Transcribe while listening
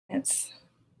minutes.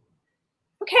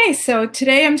 Okay, so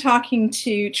today I'm talking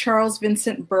to Charles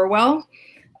Vincent Burwell.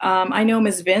 I know him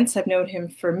as Vince. I've known him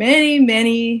for many,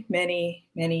 many, many,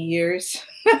 many years.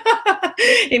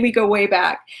 And we go way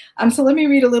back. So let me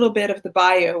read a little bit of the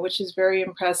bio, which is very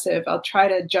impressive. I'll try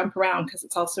to jump around because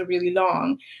it's also really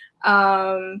long.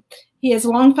 He has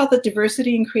long felt that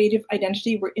diversity and creative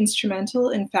identity were instrumental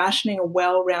in fashioning a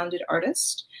well-rounded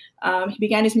artist. He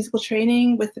began his musical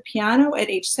training with the piano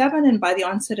at age 7, and by the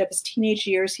onset of his teenage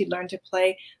years, he learned to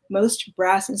play most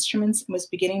brass instruments and was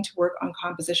beginning to work on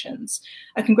compositions.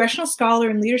 A congressional scholar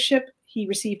in leadership, he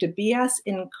received a BS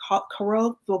in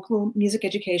choral vocal music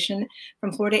education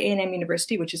from Florida A&M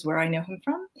University, which is where I know him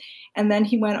from. And then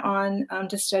he went on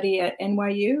to study at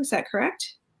NYU, is that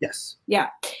correct? Yes. Yeah.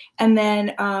 And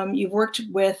then you've worked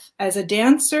as a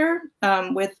dancer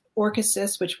with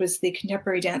Orchesis, which was the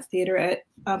contemporary dance theater at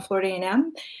Florida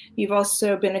A&M. You've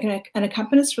also been an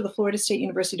accompanist for the Florida State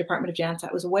University Department of Dance.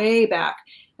 That was way back.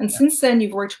 And since then,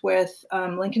 you've worked with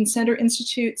Lincoln Center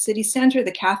Institute, City Center,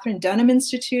 the Katherine Dunham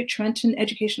Institute, Trenton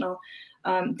Educational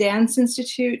Dance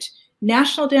Institute,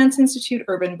 National Dance Institute,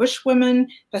 Urban Bushwomen,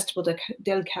 Festival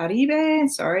del Caribe,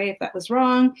 sorry if that was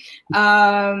wrong,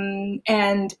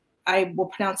 and I will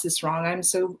pronounce this wrong.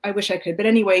 I wish I could. But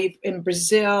anyway, in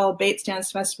Brazil, Bates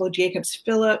Dance Festival, Jacob's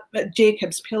Pillow,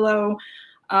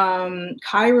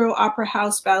 Cairo Opera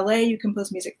House Ballet, you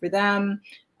compose music for them.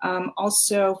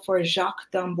 Also for Jacques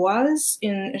d'Amboise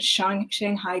in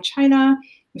Shanghai, China.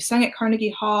 We sung at Carnegie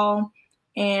Hall.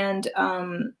 And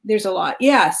there's a lot.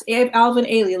 Yes, Alvin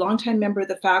Ailey, a longtime member of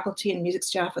the faculty and music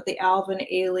staff at the Alvin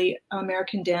Ailey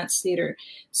American Dance Theater.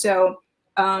 So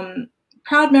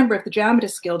proud member of the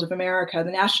Dramatists Guild of America,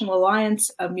 the National Alliance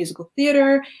of Musical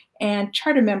Theater, and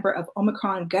charter member of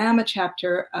Omicron Gamma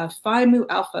chapter of Phi Mu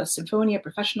Alpha Symphonia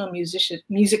Professional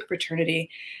Music Fraternity.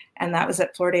 And that was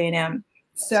at Florida A&M.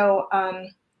 So,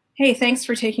 hey, thanks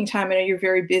for taking time. I know you're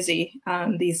very busy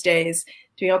these days,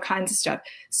 doing all kinds of stuff.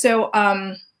 So,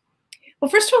 well,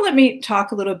 first of all, let me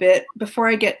talk a little bit before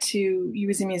I get to you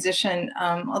as a musician.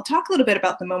 I'll talk a little bit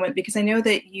about the moment because I know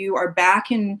that you are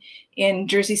back in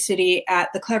Jersey City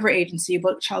at the Clever Agency,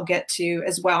 which I'll get to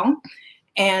as well,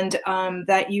 and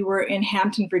that you were in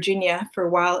Hampton, Virginia for a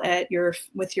while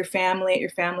with your family at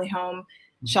your family home,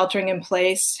 sheltering in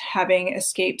place, having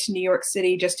escaped to New York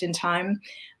City just in time.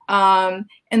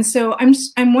 And so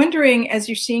I'm wondering, as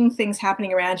you're seeing things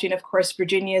happening around you, and of course,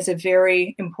 Virginia is a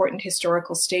very important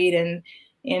historical state, and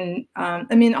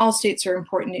I mean, all states are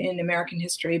important in American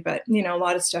history, but you know, a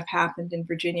lot of stuff happened in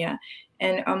Virginia.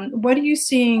 And what are you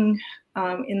seeing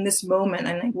in this moment,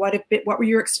 and what were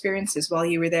your experiences while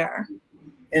you were there?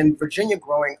 In Virginia,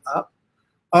 growing up,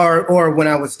 or when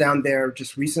I was down there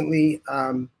just recently,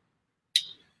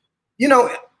 you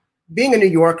know, being a New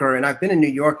Yorker, and I've been in New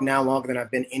York now longer than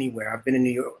I've been anywhere. I've been in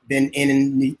New York,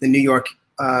 the New York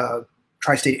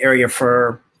tri-state area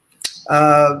for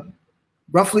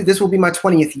roughly, this will be my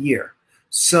 20th year.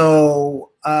 So,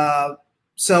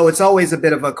 so it's always a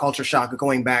bit of a culture shock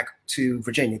going back to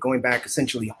Virginia, going back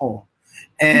essentially home.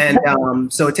 And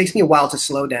so it takes me a while to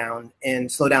slow down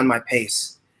my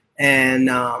pace and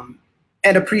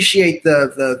appreciate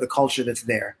the culture that's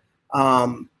there.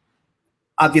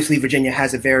 Obviously, Virginia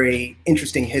has a very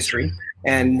interesting history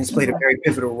and has played a very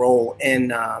pivotal role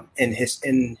in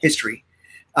history,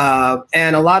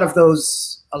 and a lot of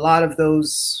those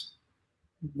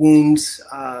wounds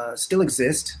still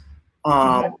exist,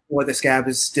 or the scab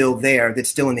is still there. That's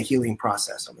still in the healing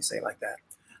process. Let me say it like that.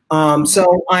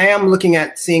 So I am looking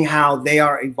at seeing how they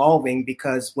are evolving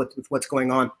because with what's going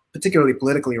on, particularly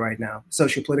politically right now,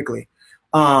 sociopolitically,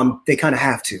 they kind of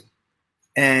have to.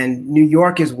 And New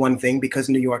York is one thing because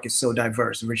New York is so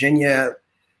diverse. Virginia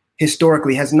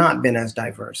historically has not been as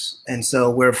diverse. And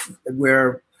so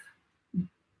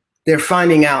they're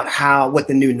finding out what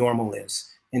the new normal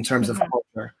is in terms of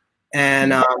culture.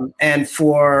 And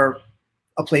for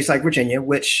a place like Virginia,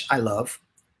 which I love,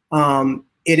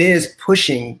 it is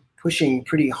pushing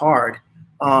pretty hard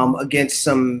against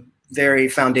some very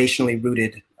foundationally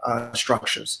rooted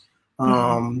structures.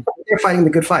 They're fighting the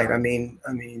good fight. I mean,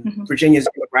 Virginia's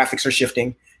demographics are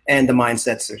shifting, and the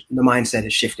mindset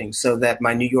is shifting, so that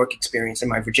my New York experience and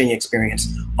my Virginia experience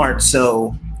aren't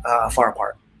so far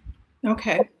apart.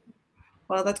 Okay,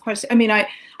 well, that's quite. I mean, I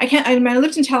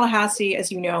lived in Tallahassee, as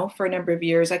you know, for a number of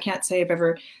years. I can't say I've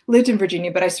ever lived in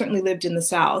Virginia, but I certainly lived in the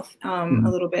South a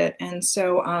little bit, and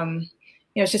so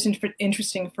you know, it's just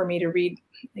interesting for me to read,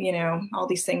 you know, all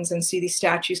these things and see these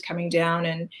statues coming down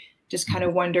and just kind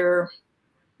of wonder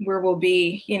where we'll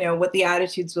be, you know, what the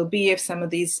attitudes will be if some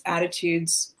of these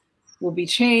attitudes will be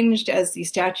changed as these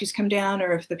statues come down,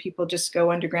 or if the people just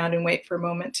go underground and wait for a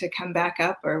moment to come back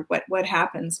up, or what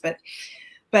happens.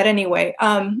 But anyway,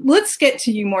 let's get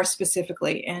to you more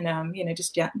specifically, and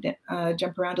just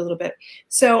jump around a little bit.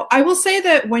 So I will say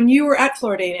that when you were at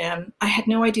Florida A&M, I had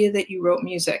no idea that you wrote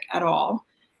music at all.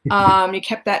 You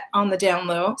kept that on the down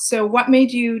low. So what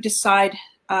made you decide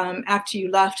after you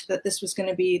left that this was going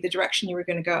to be the direction you were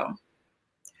going to go?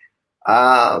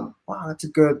 Wow, that's a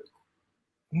good.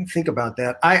 Let me think about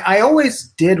that. I always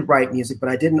did write music, but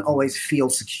I didn't always feel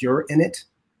secure in it.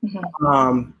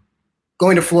 Mm-hmm.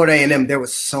 Going to Florida A&M, there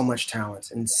was so much talent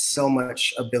and so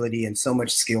much ability and so much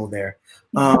skill there.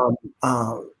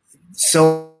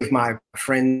 So my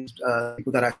friends,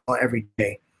 people that I saw every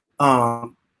day,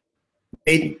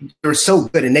 they were so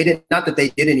good, and they did not that they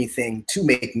did anything to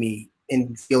make me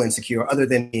feel insecure, other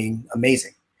than being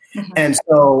amazing. Mm-hmm. And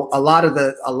so a lot of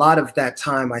that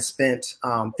time I spent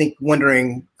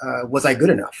wondering, was I good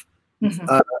enough?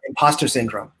 Mm-hmm. Imposter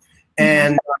syndrome.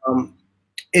 Mm-hmm. And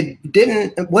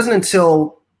it wasn't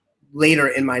until later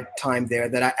in my time there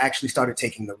that I actually started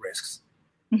taking the risks.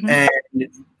 Mm-hmm. And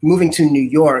moving to New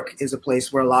York is a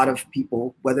place where a lot of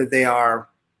people, whether they are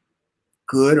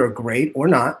good or great or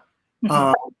not,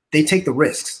 mm-hmm. They take the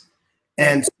risks.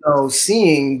 And so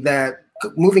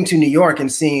moving to New York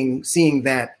and seeing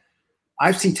that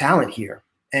I see talent here,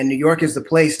 and New York is the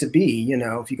place to be.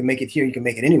 If you can make it here, you can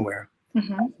make it anywhere.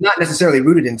 Mm-hmm. Not necessarily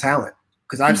rooted in talent,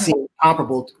 because I've mm-hmm. seen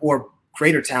comparable or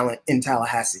greater talent in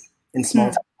Tallahassee, in small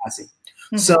mm-hmm. Tallahassee.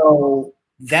 Mm-hmm. So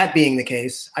that being the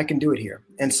case, I can do it here.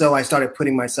 And so I started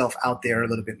putting myself out there a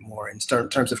little bit more in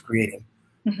terms of creating.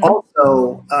 Mm-hmm.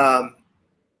 Also,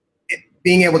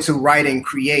 being able to write and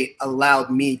create allowed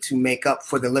me to make up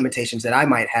for the limitations that I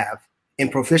might have in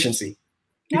proficiency.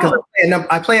 Because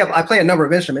I play a number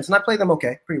of instruments, and I play them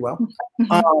pretty well.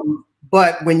 Mm-hmm.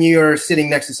 But when you're sitting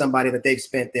next to somebody that they've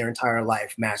spent their entire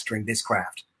life mastering this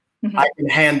craft, mm-hmm. I can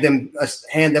hand them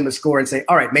a score and say,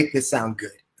 "All right, make this sound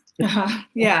good." Uh-huh.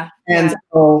 Yeah.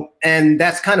 And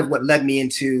that's kind of what led me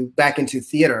back into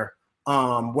theater,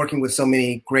 working with so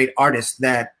many great artists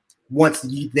that once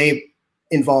they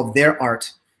involve their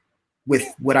art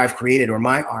with what I've created or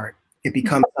my art, it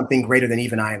becomes mm-hmm. something greater than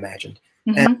even I imagined.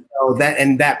 Mm-hmm. And so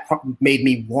that made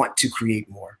me want to create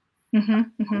more.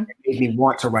 Mm-hmm. Mm-hmm. It made me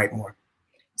want to write more.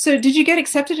 So did you get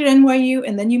accepted at NYU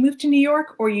and then you moved to New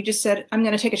York, or you just said, I'm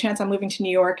going to take a chance on moving to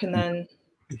New York and then?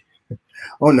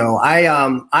 Oh no,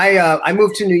 I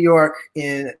moved to New York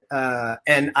and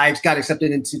I got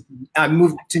accepted I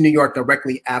moved to New York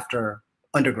directly after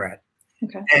undergrad.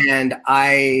 Okay. And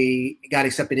I got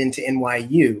accepted into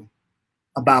NYU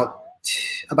about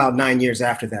 9 years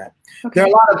after that. Okay. There are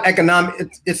a lot of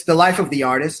it's the life of the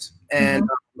artist. And,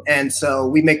 mm-hmm. And so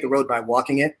we make the road by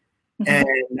walking it. Mm-hmm.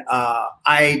 And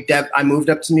I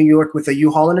moved up to New York with a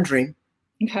U-Haul and a dream.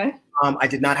 Okay. I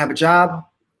did not have a job.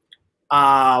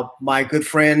 My good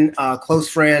friend, close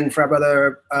friend, frat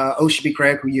brother, Oshabi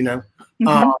Craig, who you know.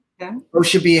 Mm-hmm.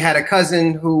 Oshabi had a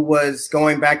cousin who was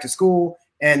going back to school,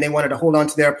 and they wanted to hold on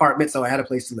to their apartment, so I had a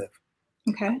place to live.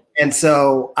 Okay. And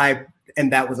so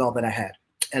and that was all that I had.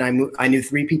 And I knew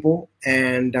 3 people,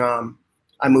 and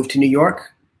I moved to New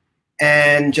York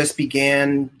and just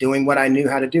began doing what I knew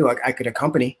how to do. I could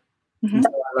accompany. Mm-hmm. So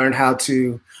I learned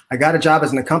I got a job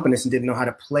as an accompanist and didn't know how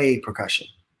to play percussion.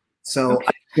 So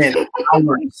okay.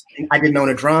 I didn't own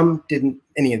a drum, didn't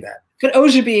any of that. But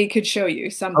Oshabi could show you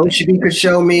something. Oshabi could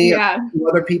show me. Yeah.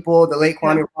 Other people, the late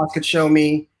Kwame Ross could show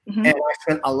me. Mm-hmm. And I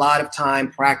spent a lot of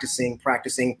time practicing.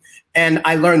 And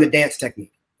I learned the dance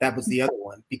technique. That was the other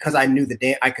one, because I knew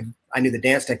I knew the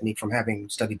dance technique from having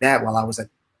studied that while I was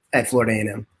at Florida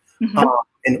A&M. Mm-hmm.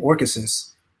 In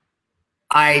Orchesis.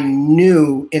 I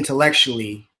knew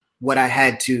intellectually what I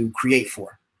had to create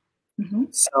for. Mm-hmm.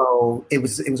 So it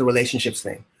was a relationships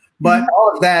thing. But mm-hmm.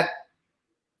 all of that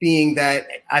being that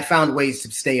I found ways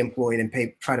to stay employed and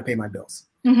try to pay my bills.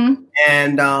 Mm-hmm.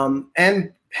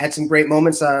 And had some great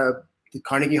moments. The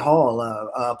Carnegie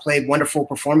Hall played wonderful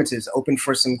performances, opened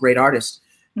for some great artists,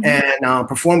 mm-hmm. and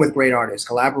performed with great artists,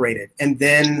 collaborated. And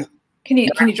then can you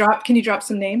drop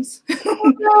some names?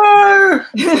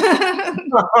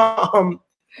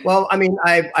 Well, I mean,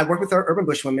 I worked with our Urban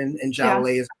Bushwomen and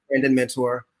Jalale as a friend and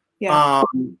mentor. Yeah.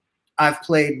 I've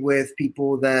played with a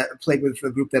group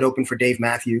that opened for Dave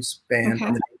Matthews Band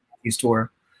on the Dave Matthews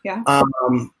tour. Yeah.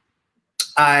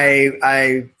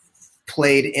 I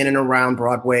played in and around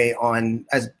Broadway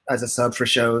as a sub for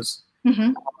shows.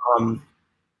 Mm-hmm.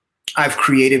 I've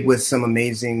created with some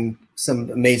amazing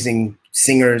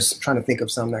singers. I'm trying to think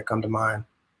of some that come to mind.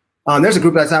 There's a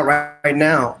group that's out right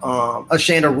now.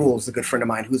 Ashanda Rules, a good friend of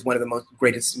mine, who's one of the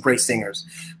great singers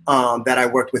that I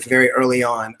worked with very early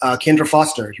on. Kendra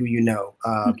Foster, who you know,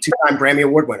 two-time Grammy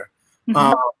Award winner.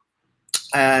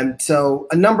 And so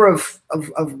a number of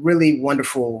really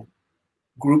wonderful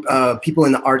group people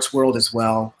in the arts world as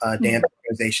well, dance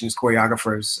organizations,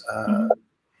 choreographers,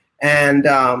 and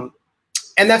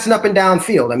that's an up and down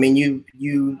field. I mean,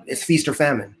 it's feast or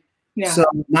famine. Yeah. So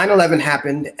 9/11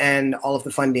 happened and all of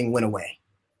the funding went away.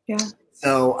 Yeah.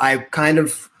 So I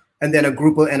and then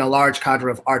a large cadre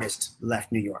of artists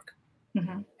left New York,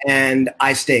 and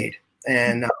I stayed.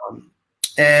 And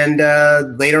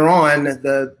later on,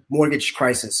 the mortgage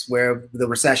crisis, where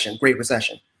the Great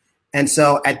Recession. And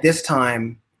so at this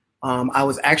time, I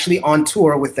was actually on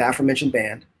tour with the aforementioned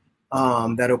band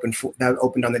that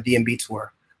opened on the DMB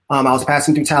tour. I was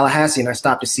passing through Tallahassee and I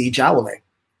stopped to see Jawole.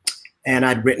 And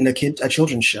I'd written a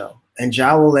children's show. And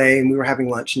Jawole, and we were having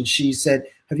lunch, and she said,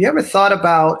 have you ever thought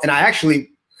about, and I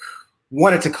actually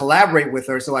wanted to collaborate with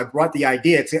her, so I brought the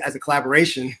idea as a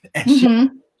collaboration. And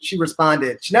she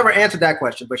responded, she never answered that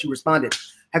question, but she responded,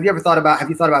 have you thought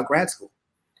about grad school?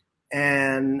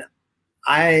 And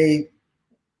I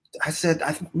said,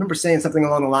 I remember saying something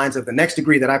along the lines of the next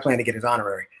degree that I plan to get is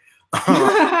honorary.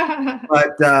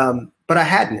 But I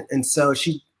hadn't. And so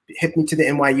she hit me to the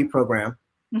NYU program.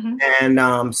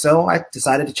 And so I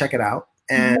decided to check it out.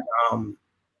 And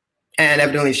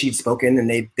evidently she'd spoken and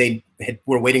they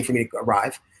were waiting for me to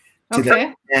arrive to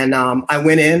them. And I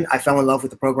went in, I fell in love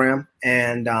with the program,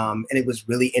 and it was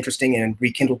really interesting and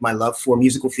rekindled my love for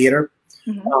musical theater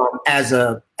as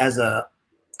a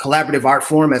collaborative art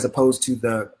form, as opposed to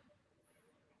the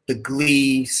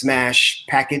Glee smash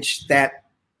package that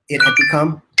it had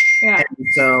become. Yeah. And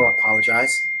so I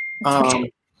apologize.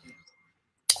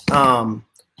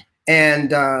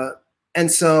 And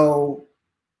so,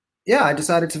 yeah, I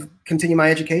decided to continue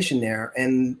my education there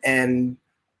and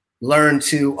learn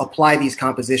to apply these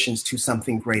compositions to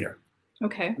something greater.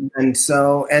 Okay. And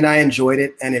I enjoyed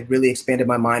it, and it really expanded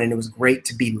my mind, and it was great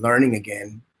to be learning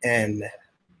again and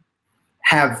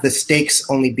have the stakes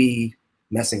only be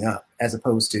messing up, as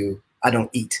opposed to I don't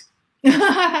eat.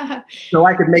 So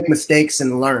I could make mistakes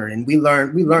and learn, and we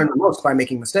learn the most by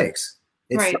making mistakes.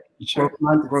 It's growth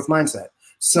mindset.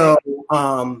 So,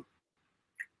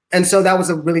 and so that was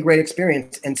a really great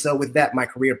experience. And so with that, my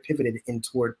career pivoted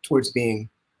towards being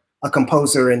a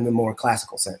composer in the more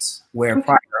classical sense, where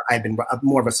prior I'd been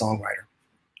more of a songwriter.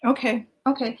 Okay.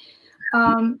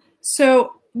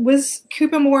 So was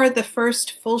Cuba Moore the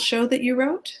first full show that you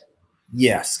wrote?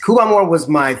 Yes, Cuba Moore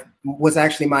was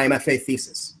actually my MFA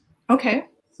thesis. Okay.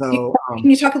 So can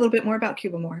you talk a little bit more about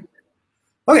Cuba Moore?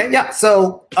 Okay, yeah.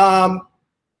 So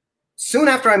soon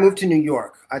after I moved to New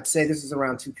York, I'd say this is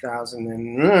around 2000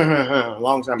 and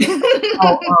long time ago.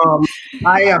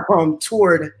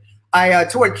 I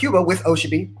toured Cuba with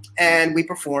Oshibi, and we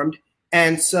performed.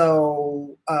 And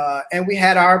so and we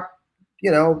had our,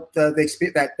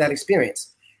 that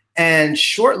experience. And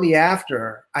shortly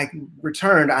after I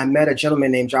returned, I met a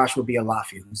gentleman named Joshua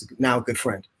Bialafi, who's now a good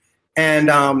friend. And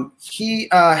he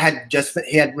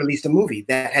had released a movie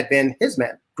that had been his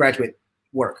graduate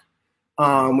work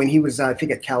when he was, I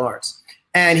think, at Cal Arts.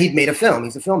 And he'd made a film.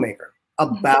 He's a filmmaker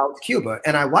about Cuba.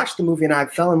 And I watched the movie and I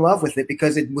fell in love with it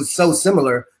because it was so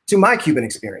similar to my Cuban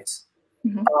experience.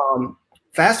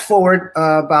 Fast forward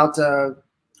about 7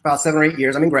 or 8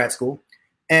 years, I'm in grad school.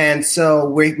 And so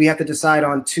we have to decide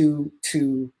on two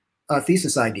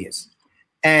thesis ideas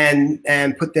and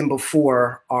put them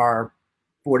before our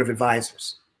board of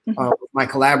advisors. My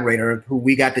collaborator, who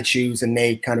we got to choose, and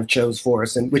they kind of chose for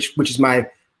us, and which is my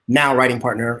now writing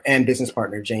partner and business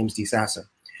partner, James D. Sasser.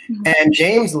 And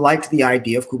James liked the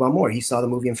idea of Cuba Moore. He saw the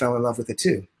movie and fell in love with it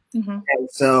too. And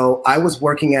so I was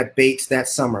working at Bates that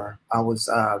summer. I was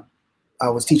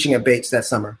teaching at Bates that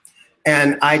summer.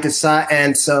 And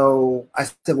so I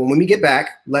said, well, when we get back,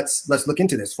 let's look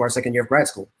into this for our second year of grad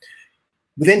school.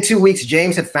 Within 2 weeks,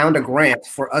 James had found a grant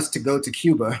for us to go to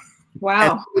Cuba.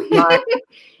 Wow.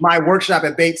 my workshop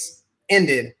at Bates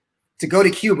ended to go to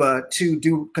Cuba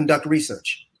to conduct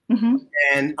research.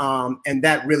 And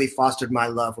that really fostered my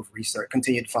love of research,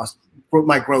 continued to foster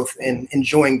my growth in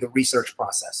enjoying the research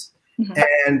process.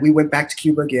 And we went back to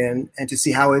Cuba again, and to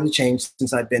see how it had changed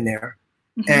since I'd been there.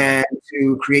 And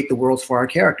to create the worlds for our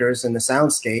characters and the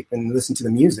soundscape and listen to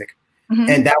the music.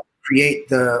 And that would create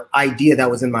the idea that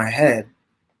was in my head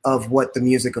of what the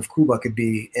music of Cuba could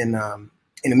be in a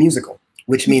musical,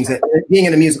 which means that being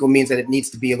in a musical means that it needs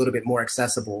to be a little bit more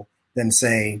accessible than,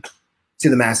 say, to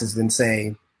the masses than,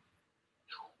 say,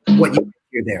 what you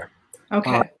hear there.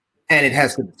 Okay. And it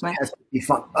has to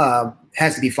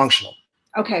be functional.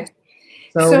 Okay.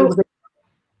 So,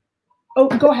 oh,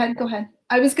 go ahead. Go ahead.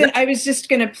 I was just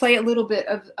gonna play a little bit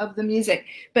of the music,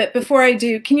 but before I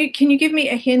do, can you give me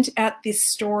a hint at this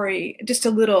story? Just a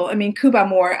little. I mean, Cuba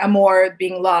amor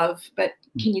being love, but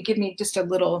can you give me just a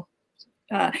little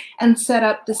and set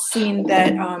up the scene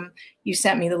that you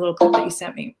sent me, the little clip that you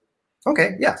sent me?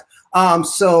 Okay. Yeah.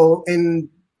 So in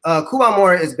Cuba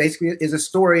Amor is a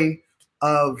story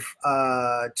of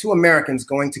two Americans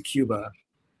going to Cuba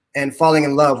and falling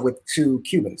in love with two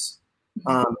Cubans.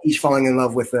 Each falling in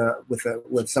love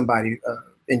with somebody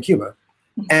in Cuba,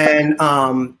 and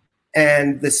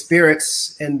the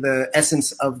spirits and the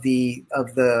essence of the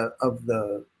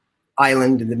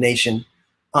island and the nation,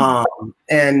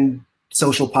 and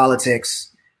social politics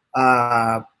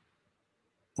brought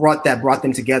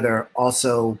them together.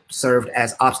 Also served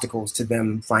as obstacles to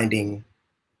them finding,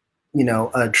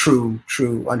 a true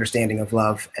understanding of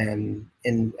love and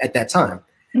at that time,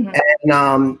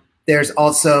 and there's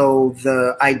also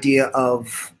the idea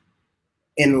of,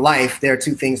 in life, there are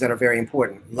two things that are very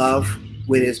important. Love,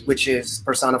 which is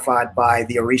personified by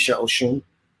the Orisha Oshun in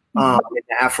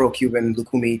the Afro-Cuban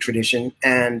Lukumi tradition,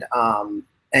 and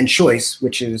choice,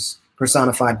 which is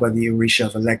personified by the Orisha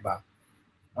of Elegba,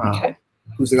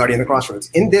 who's the guardian of the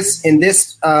crossroads. In this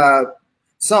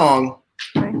song,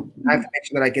 I have to make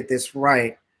sure that I get this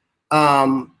right.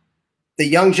 The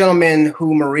young gentleman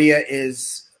who Maria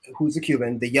is, who's a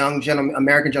Cuban, the young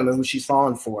American gentleman who she's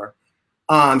fallen for,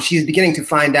 she's beginning to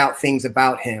find out things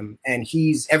about him, and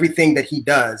everything that he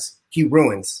does, he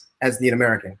ruins as the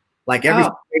American. Like every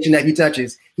situation that he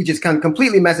touches, he just kind of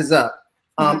completely messes up,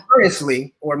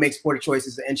 earnestly, or makes poor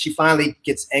choices. And she finally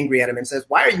gets angry at him and says,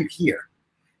 "Why are you here?"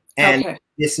 And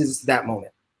this is that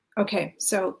moment. Okay,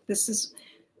 so this is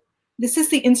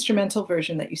the instrumental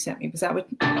version that you sent me. Was that what?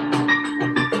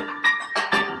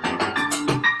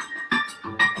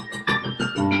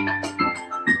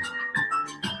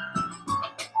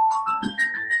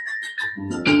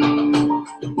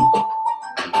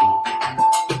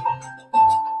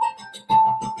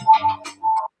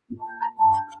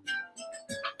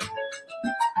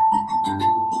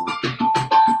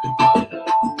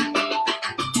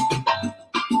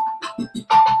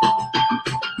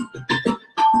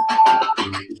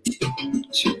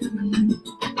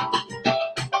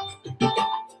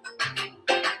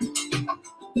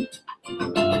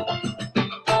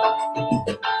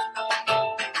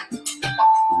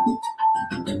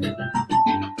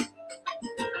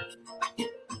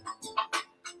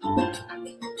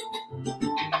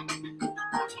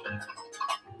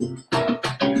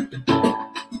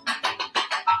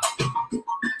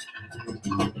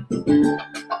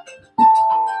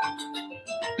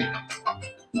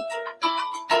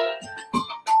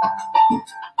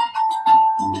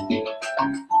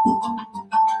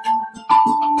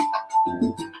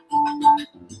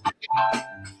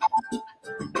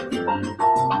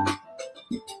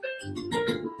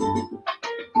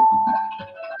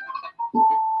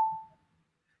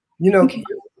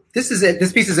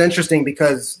 This piece is interesting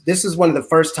because this is one of the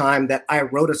first time that I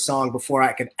wrote a song before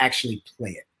I could actually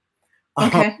play it.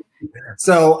 Okay.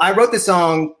 So I wrote the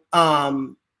song,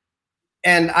 and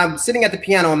I'm sitting at the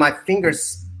piano, and my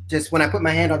fingers, just when I put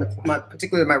my hand on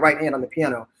particularly my right hand on the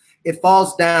piano, it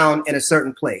falls down in a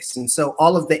certain place, and so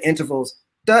all of the intervals,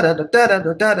 da da da da da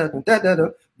da da da da da,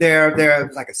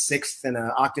 they're like a sixth and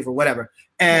an octave or whatever,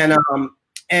 and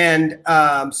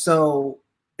so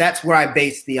that's where I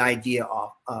based the idea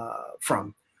off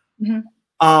from.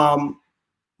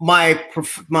 My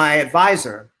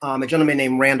advisor, a gentleman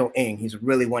named Randall Ng, he's a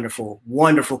really wonderful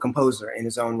composer in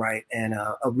his own right, and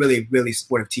a really, really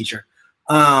supportive teacher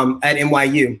at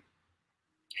NYU.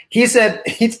 He said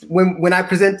when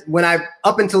I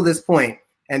up until this point,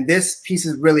 and this piece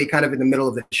is really kind of in the middle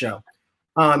of the show,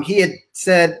 he had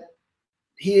said,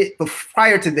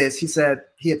 prior to this, he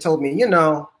had told me,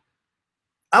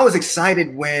 I was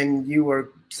excited when you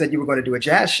said you were going to do a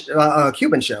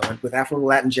Cuban show with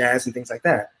Afro-Latin jazz and things like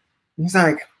that. He's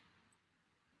like,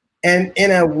 and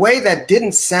in a way that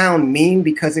didn't sound mean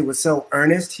because it was so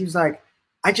earnest, he was like,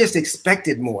 I just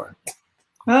expected more.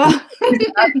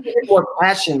 More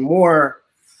passion, more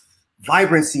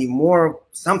vibrancy, more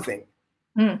something.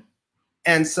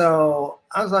 And so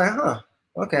I was like,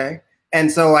 okay.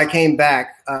 And so I came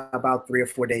back about 3 or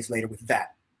 4 days later with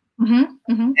that. And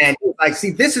he was like,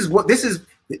 see, this is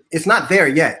it's not there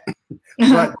yet,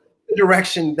 but the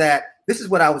direction that this is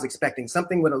what I was expecting,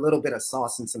 something with a little bit of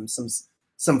sauce and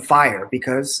some fire,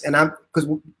 because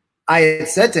I had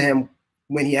said to him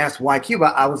when he asked why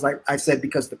Cuba, I said,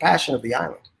 because the passion of the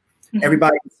island.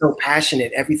 Everybody is so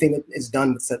passionate. Everything that is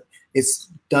done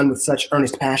with such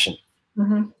earnest passion.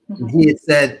 And he had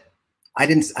said, I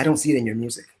don't see it in your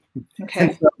music. Okay.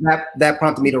 And so that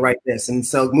prompted me to write this. And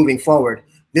so moving forward,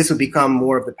 this would become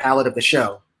more of the palette of the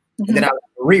show. And then I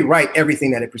would rewrite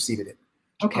everything that had preceded it.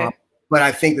 Okay. But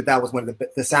I think that was one of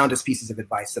the soundest pieces of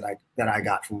advice that I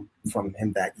got from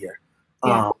him that year.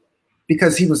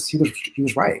 Because he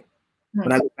was right.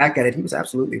 When I look back at it, he was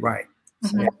absolutely right.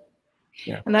 So,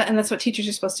 yeah. And that's what teachers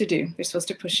are supposed to do. They're supposed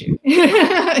to push you,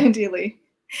 ideally.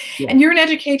 Yeah. And you're an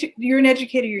educator. You're an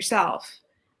educator yourself.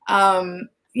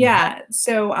 Yeah.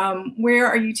 So where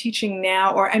are you teaching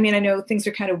now? Or I mean, I know things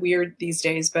are kind of weird these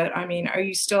days, but I mean, are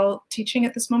you still teaching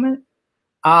at this moment?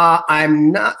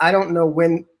 I'm not. I don't know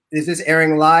when. Is this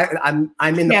airing live? I'm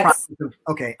in the process of,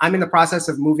 I'm in the process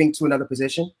of moving to another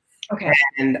position. Okay.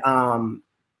 And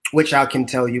which I can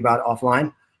tell you about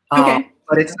offline. But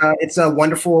it's a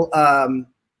wonderful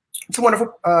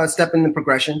step in the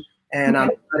progression, and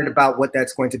I'm excited about what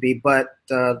that's going to be. But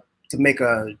to make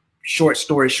a short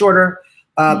story shorter,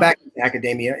 back into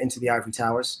academia, into the ivory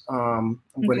towers. I'm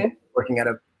going to be working at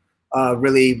a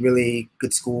really, really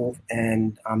good school,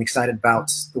 and I'm excited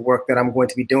about the work that I'm going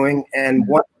to be doing, and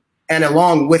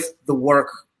along with the work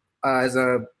as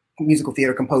a musical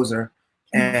theater composer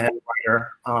and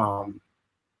writer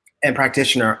and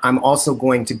practitioner, I'm also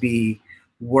going to be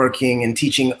working and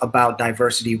teaching about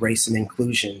diversity, race, and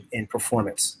inclusion in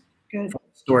performance from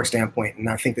a historic standpoint. And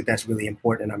I think that that's really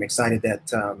important. And I'm excited that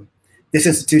this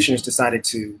institution has decided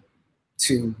to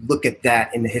look at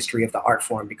that in the history of the art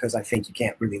form, because I think you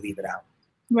can't really leave it out.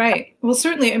 Right. Well,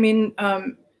 certainly. I mean,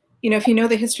 you know, if you know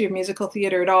the history of musical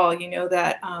theater at all, you know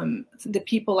that the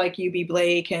people like U.B.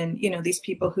 Blake and, you know, these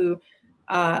people who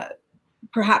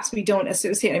perhaps we don't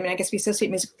associate. I mean, I guess we associate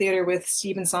musical theater with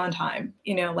Stephen Sondheim,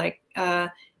 you know, like,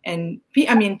 and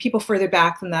I mean, people further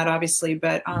back than that, obviously,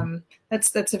 but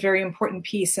that's a very important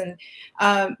piece. And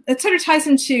it sort of ties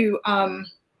into,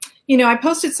 you know, I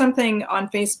posted something on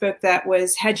Facebook that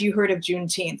was, had you heard of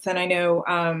Juneteenth? And I know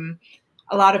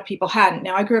a lot of people hadn't.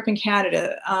 Now, I grew up in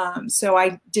Canada, so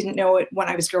I didn't know it when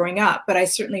I was growing up, but I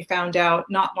certainly found out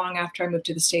not long after I moved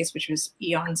to the States, which was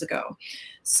eons ago.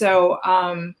 So,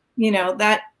 you know,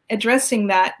 that addressing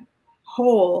that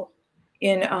hole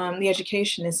in the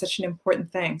education is such an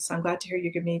important thing. So I'm glad to hear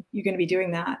you're going to be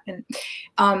doing that. And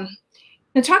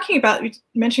talking about,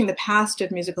 mentioning the past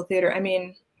of musical theater, I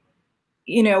mean,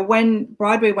 you know, when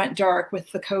Broadway went dark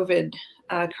with the COVID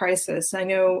crisis, I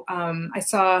know I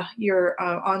saw your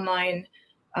online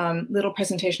little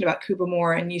presentation about Kuba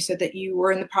Moore, and you said that you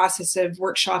were in the process of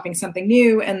workshopping something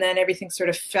new, and then everything sort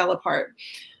of fell apart.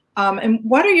 And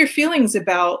what are your feelings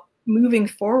about moving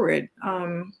forward?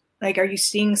 Like, are you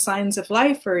seeing signs of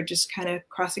life, or just kind of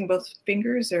crossing both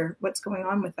fingers, or what's going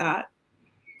on with that?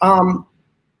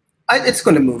 It's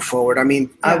going to move forward. I mean,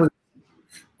 I was.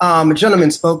 A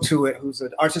gentleman spoke to it, who's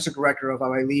an artistic director of,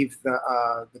 I believe,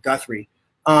 the Guthrie.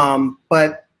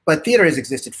 But theater has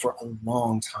existed for a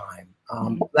long time.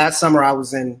 Last summer, I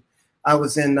was in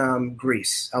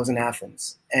Greece. I was in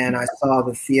Athens, and I saw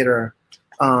the theater,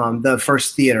 the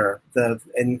first theater,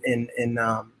 in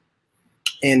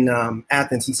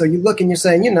Athens. And so you look and you're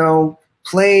saying, you know,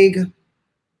 plague,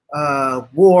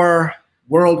 war,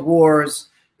 world wars,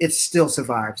 it still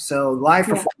survives. So live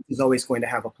performance is always going to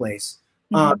have a place.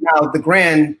 Now, the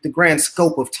grand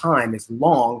scope of time is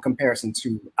long in comparison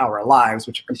to our lives,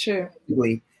 which are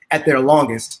particularly at their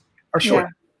longest are short.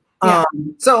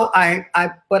 So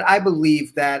but I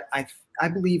believe that I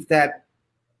believe that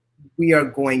we are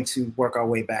going to work our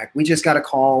way back. We just got a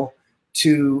call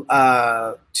to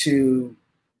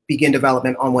begin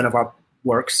development on one of our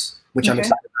works, which I'm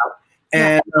excited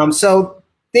about. And so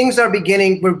things are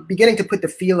we're beginning to put the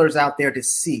feelers out there to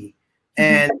see,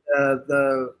 and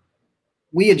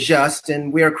we adjust,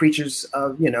 and we are creatures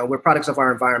of, you know, we're products of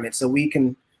our environment, so we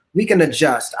can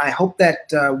adjust. I hope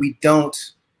that we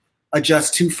don't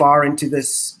adjust too far into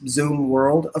this Zoom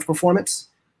world of performance,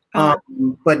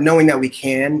 but knowing that we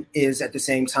can is at the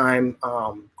same time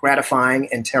gratifying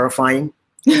and terrifying.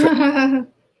 But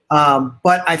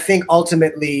I think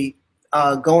ultimately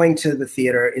going to the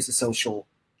theater is a social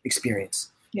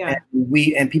experience. Yeah.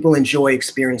 And people enjoy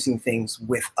experiencing things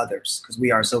with others because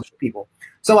we are social people.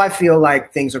 So I feel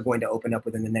like things are going to open up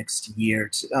within the next year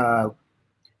to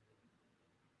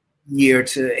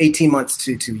 18 months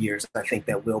to 2 years. I think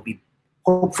that we'll be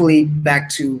hopefully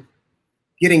back to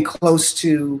getting close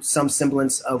to some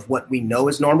semblance of what we know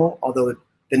is normal, although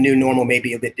the new normal may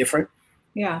be a bit different.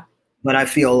 Yeah. But I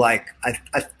feel like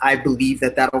I believe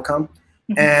that that'll come.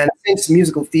 And since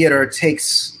musical theater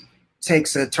takes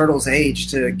a turtle's age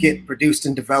to get produced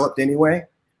and developed anyway.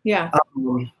 Yeah.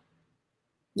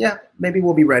 Yeah, maybe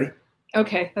we'll be ready.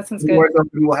 Okay, that sounds The good. doors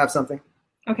open, we'll have something.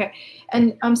 Okay,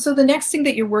 and so the next thing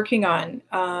that you're working on,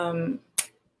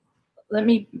 let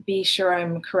me be sure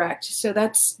I'm correct. So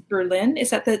that's Berlin. Is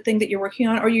that the thing that you're working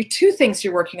on, or are you two things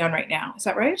you're working on right now? Is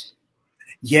that right?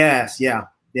 Yes, yeah,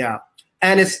 yeah.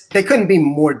 And they couldn't be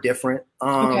more different,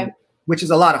 Okay. which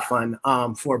is a lot of fun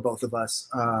for both of us.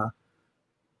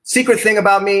 Secret thing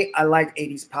about me, I like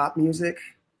 80s pop music.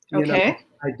 You know, Okay.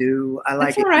 I do. I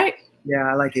like That's all right.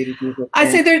 Yeah, I like 80s music. I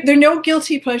say there are no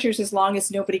guilty pleasures as long as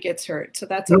nobody gets hurt. So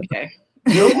that's okay.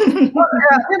 Nope. Yeah,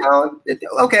 you know,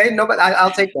 okay, no, but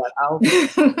I'll take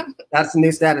that. That's the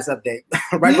new status update.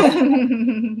 Right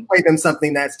before play them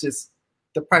something that's just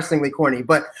depressingly corny.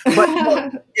 But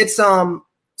it's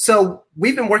so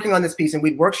we've been working on this piece and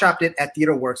we workshopped it at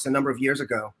Theater Works a number of years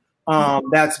ago.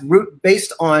 That's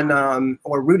based on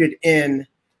or rooted in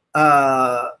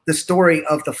the story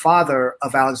of the father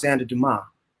of Alexander Dumas,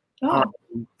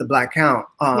 the Black Count.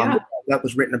 That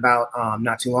was written about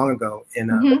not too long ago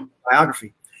in a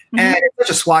biography. And it's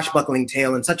such a swashbuckling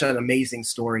tale and such an amazing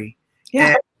story.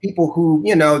 And people who,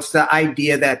 you know, it's the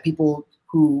idea that people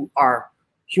who are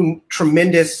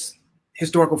tremendous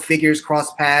historical figures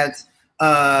cross paths.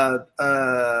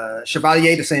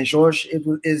 Chevalier de Saint Georges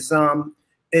is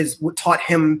what taught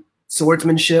him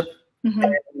swordsmanship.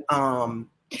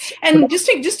 And just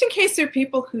in case there are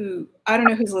people who, I don't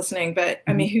know who's listening, but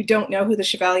I mean, who don't know who the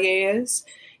Chevalier is,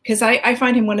 because I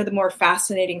find him one of the more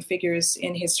fascinating figures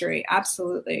in history.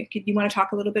 Absolutely. You want to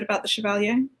talk a little bit about the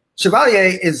Chevalier?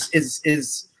 Chevalier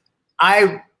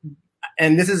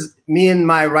and this is me and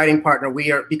my writing partner.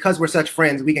 We are, because we're such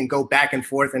friends, we can go back and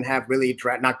forth and have really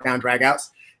knockdown dragouts.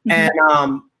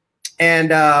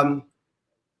 And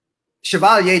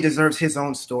Chevalier deserves his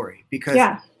own story because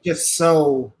he's just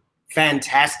so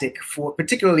fantastic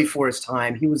particularly for his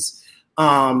time. He was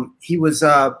what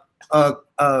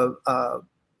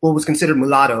was considered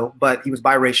mulatto, but he was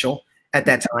biracial at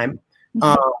that time.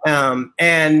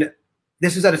 And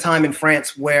this was at a time in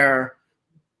France where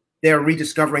they're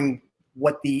rediscovering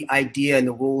what the idea and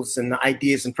the rules and the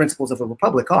ideas and principles of a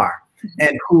republic are,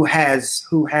 and who is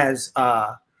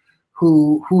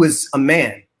a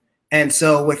man. And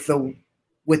so with the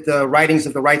writings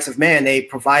of the Rights of Man, they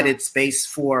provided space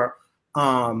for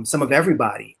some of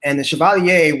everybody. And the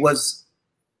Chevalier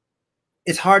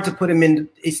it's hard to put him in.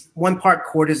 It's one part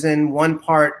courtesan, one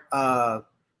part a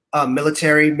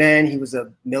military man. He was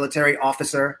a military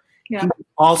officer. He was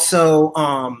also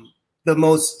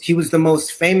he was the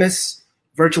most famous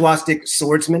virtuosic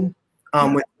swordsman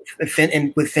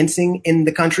with fencing in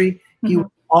the country. He was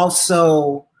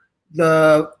also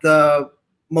the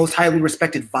most highly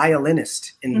respected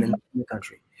violinist in the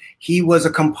country. He was a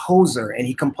composer and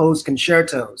he composed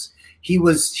concertos.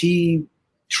 He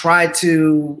tried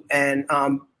to and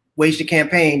waged a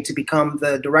campaign to become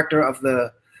the director of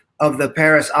the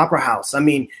Paris Opera House. I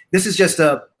mean, this is just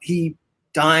he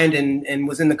dined and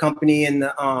was in the company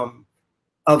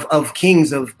of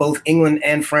kings of both England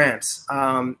and France.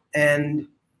 And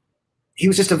he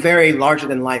was just a very larger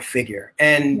than life figure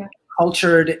and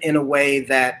cultured in a way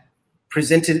that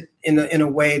presented in a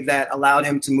way that allowed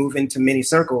him to move into many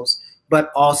circles, but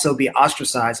also be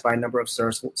ostracized by a number of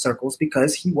circles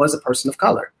because he was a person of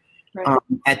color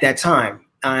at that time.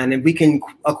 And we can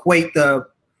equate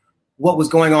what was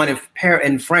going on in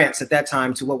France at that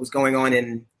time to what was going on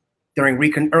during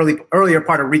earlier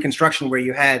part of Reconstruction, where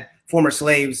you had former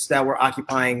slaves that were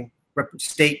occupying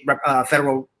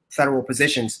federal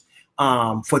positions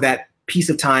for that piece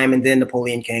of time, and then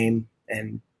Napoleon came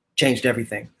and changed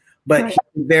everything. But he's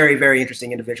a very, very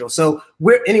interesting individual. So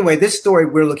this story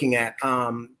we're looking at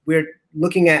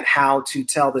how to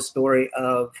tell the story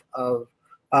of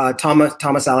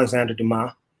Thomas Alexander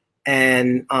Dumas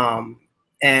and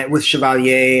with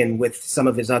Chevalier and with some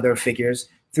of his other figures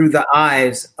through the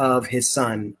eyes of his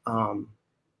son,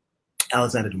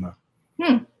 Alexander Dumas.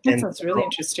 That sounds really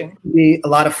interesting. It'll be a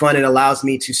lot of fun. It allows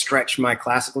me to stretch my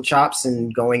classical chops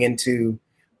and going into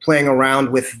playing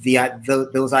around with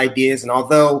those ideas. And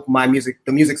although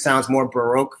the music sounds more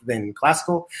Baroque than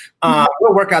classical,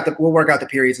 we'll work out the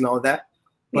periods and all of that.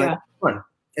 But it's fun.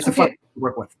 It's a fun to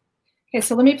work with. Okay,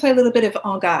 so let me play a little bit of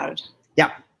En Garde. Yeah.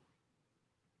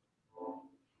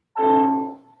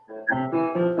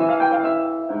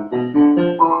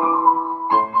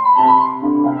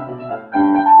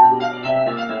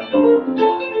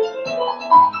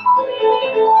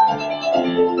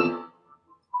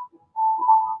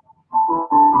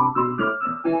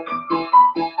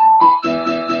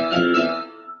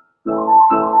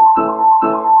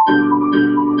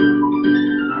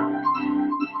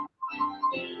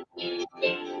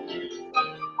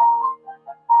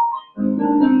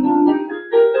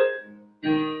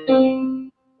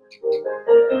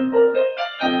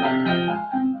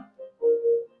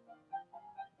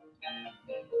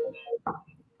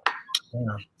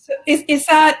 is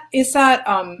that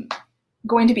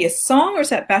going to be a song, or is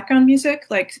that background music?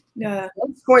 Like,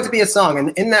 it's going to be a song,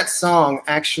 and in that song,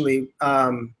 actually,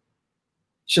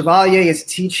 Chevalier is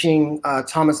teaching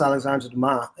Thomas Alexandre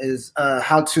Dumas is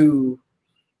how to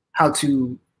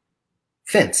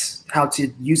fence, how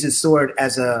to use his sword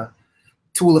as a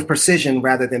tool of precision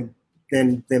rather than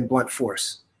blunt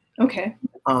force. Okay.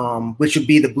 Which would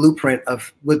be the blueprint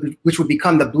of which would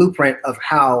become the blueprint of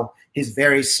how his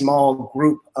very small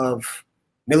group of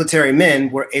military men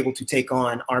were able to take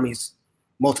on armies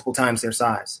multiple times their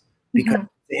size, because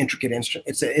the intricate instrument.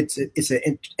 It's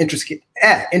an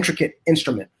intricate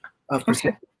instrument of precision.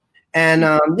 Okay. And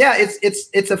yeah,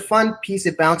 it's a fun piece.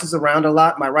 It bounces around a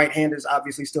lot. My right hand is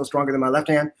obviously still stronger than my left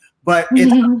hand, but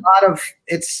it's a lot of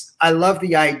I love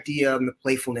the idea and the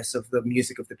playfulness of the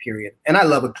music of the period, and I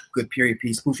love a good period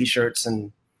piece, poofy shirts,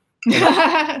 and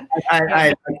I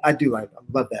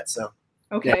love that. So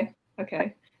okay, yeah.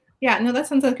 Okay, yeah. No, that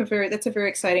sounds like that's a very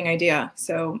exciting idea.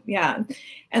 So yeah,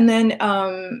 and then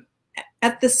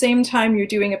at the same time, you're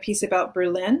doing a piece about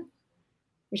Berlin,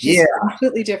 which is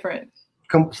completely different.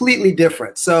 Completely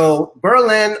different. So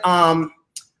Berlin,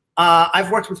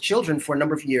 I've worked with children for a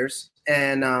number of years,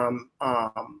 and so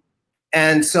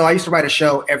I used to write a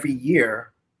show every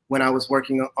year when I was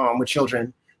working with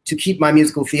children to keep my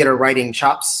musical theater writing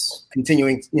chops,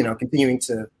 continuing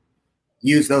to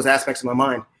use those aspects of my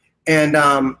mind. And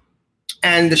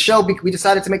the show, we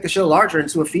decided to make the show larger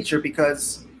into a feature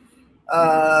because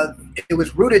it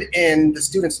was rooted in the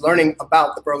students learning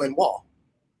about the Berlin Wall.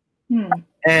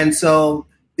 And so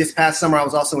this past summer, I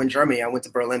was also in Germany. I went to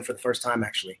Berlin for the first time,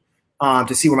 actually,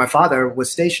 to see where my father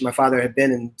was stationed. My father had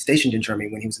been stationed in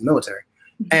Germany when he was in the military,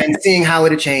 and seeing how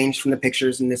it had changed from the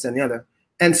pictures and this and the other.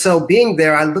 And so being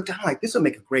there, I looked at it like, this would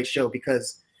make a great show,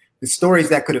 because the stories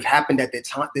that could have happened at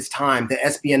this time, the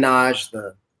espionage,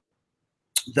 the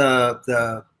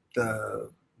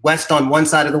West on one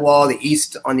side of the wall, the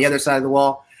East on the other side of the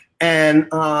wall, and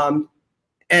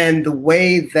the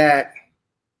way that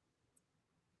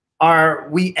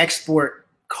we export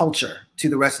culture to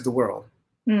the rest of the world,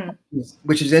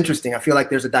 which is interesting. I feel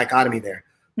like there's a dichotomy there.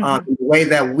 The way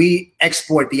that we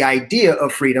export the idea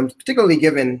of freedom, particularly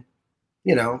given,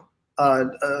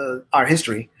 our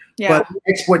history, but we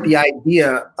export the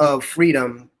idea of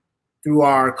freedom through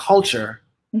our culture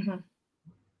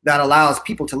that allows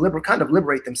people to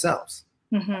liberate themselves.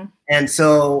 And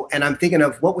I'm thinking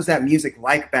of what was that music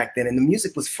like back then, and the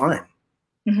music was fun.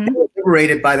 They were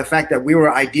liberated by the fact that we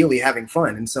were ideally having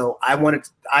fun, and so I went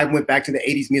back to the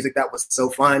 '80s music that was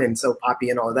so fun and so poppy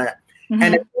and all of that.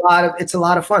 And it's a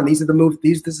lot of fun. This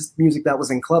is music that was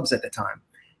in clubs at the time,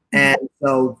 and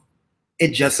so it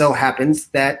just so happens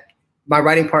that my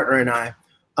writing partner and I,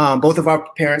 both of our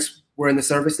parents were in the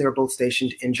service. They were both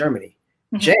stationed in Germany.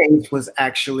 James was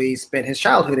actually spent his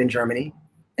childhood in Germany,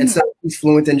 and so he's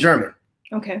fluent in German.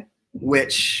 Okay,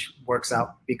 which works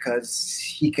out because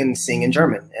he can sing in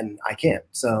German and I can't.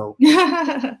 So he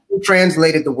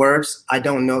translated the words. I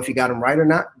don't know if he got them right or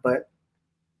not, but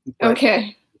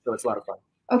okay. So it's a lot of fun.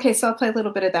 Okay, so I'll play a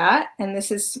little bit of that, and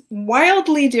this is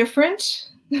wildly different.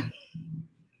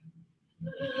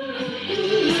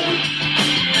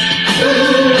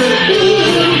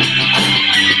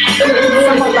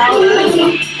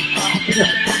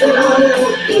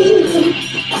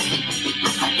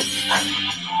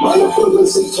 Meine Vögel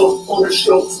sind tot ohne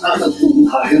Sturz an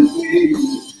den Heimweg.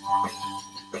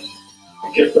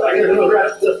 Gefangen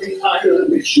Raptor wie eine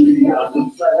Mischung an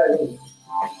dem Feld.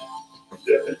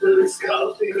 Der Himmel ist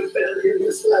kalt, die Rebellion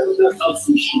ist lauter als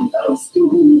ich hinaus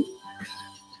du.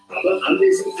 Aber an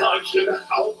diesem Tag steht er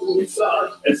auf und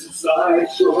sagt, es ist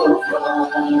Zeit zur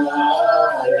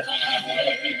Freiheit.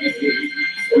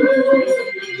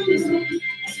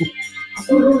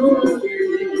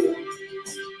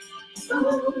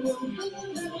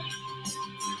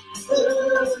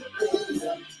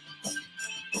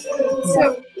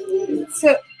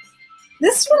 So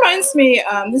this reminds me,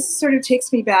 this sort of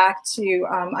takes me back to,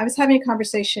 I was having a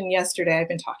conversation yesterday. I've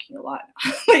been talking a lot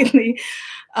lately.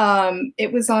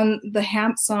 It was on the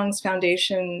Hamp Songs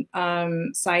Foundation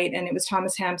site, and it was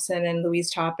Thomas Hampson and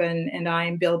Louise Toppin and I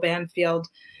and Bill Banfield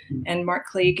and Mark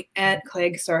Clegg, and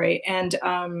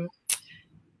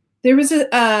there was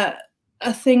a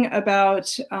thing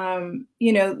about,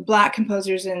 Black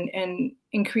composers and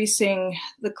increasing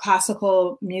the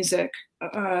classical music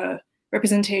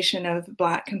representation of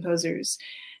Black composers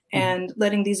and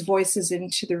letting these voices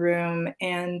into the room.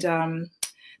 And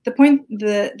the point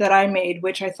that I made,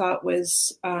 which I thought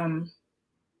was,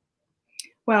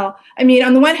 well, I mean,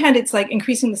 on the one hand, it's like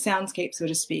increasing the soundscape, so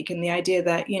to speak, and the idea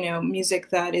that, music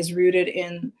that is rooted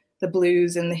in the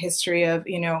blues and the history of,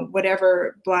 you know,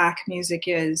 whatever Black music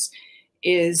is,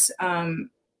 you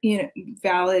know,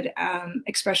 valid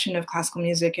expression of classical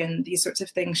music, and these sorts of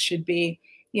things should be,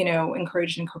 you know,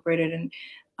 encouraged and incorporated. And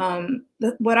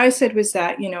what I said was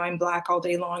that, you know, I'm Black all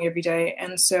day long, every day.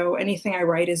 And so anything I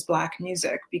write is Black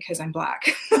music because I'm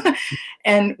Black.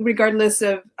 And regardless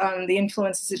of the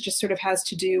influences, it just sort of has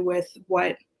to do with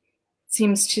what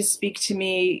seems to speak to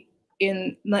me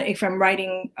in, like, if I'm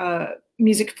writing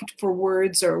music for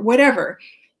words or whatever,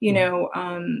 you know,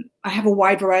 I have a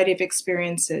wide variety of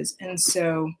experiences. And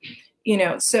so, you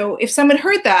know, so if someone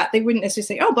heard that, they wouldn't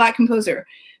necessarily say, oh, Black composer,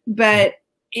 but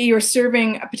you're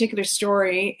serving a particular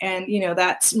story, and, you know,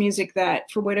 that's music that,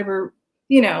 for whatever,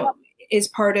 you know, is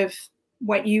part of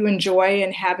what you enjoy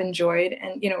and have enjoyed,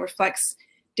 and, you know, reflects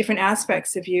different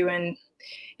aspects of you. And,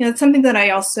 you know, it's something that I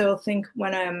also think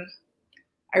when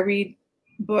I read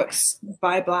books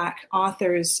by Black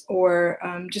authors, or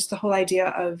just the whole idea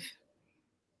of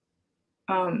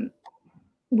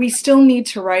we still need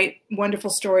to write wonderful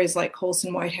stories like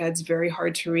Colson Whitehead's very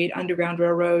hard to read Underground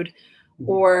Railroad,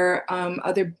 or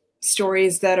other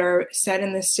stories that are set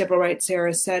in the civil rights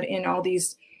era, set in all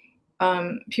these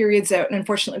periods that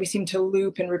unfortunately we seem to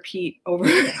loop and repeat over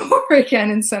and over again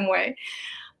in some way.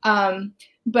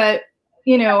 But,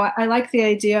 you know, I like the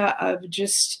idea of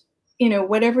just, you know,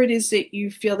 whatever it is that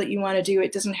you feel that you want to do,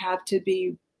 it doesn't have to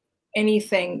be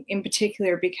anything in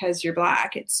particular because you're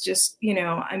Black. It's just, you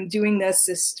know, I'm doing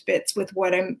this fits with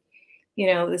what I'm, you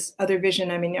know, this other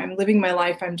vision. I mean, I'm living my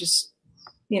life. I'm just,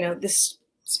 you know, this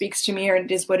speaks to me, or it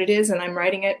is what it is, and I'm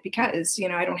writing it because, you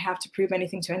know, I don't have to prove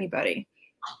anything to anybody.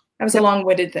 That was a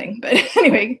long-winded thing, but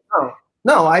anyway.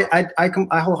 No, I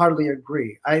wholeheartedly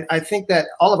agree. I think that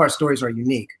all of our stories are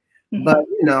unique, but,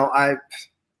 you know,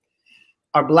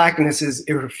 our Blackness is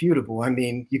irrefutable. I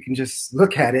mean, you can just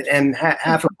look at it, and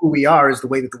half of who we are is the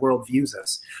way that the world views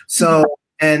us. So,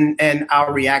 and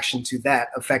our reaction to that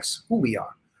affects who we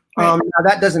are. Now,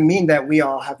 that doesn't mean that we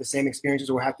all have the same experiences,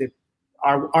 or have to.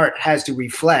 Our art has to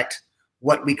reflect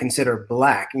what we consider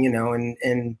Black, you know,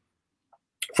 and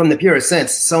from the purest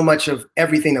sense, so much of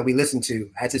everything that we listen to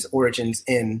has its origins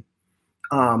in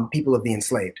people of the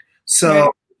enslaved.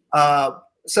 So,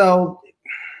 so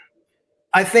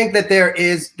I think that there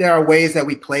are ways that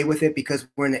we play with it, because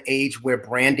we're in an age where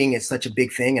branding is such a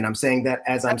big thing, and I'm saying that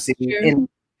as I'm sitting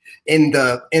in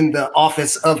the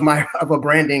office of a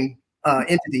branding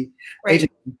entity.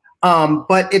 Agency.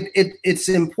 But it's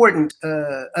important,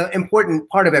 important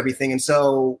part of everything. And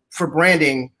so for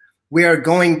branding, we are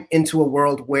going into a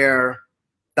world where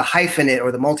the hyphenate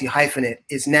or the multi-hyphenate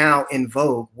is now in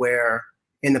vogue, where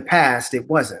in the past it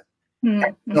wasn't.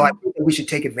 So I think that we should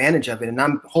take advantage of it. And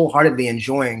I'm wholeheartedly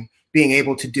enjoying being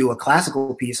able to do a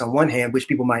classical piece on one hand, which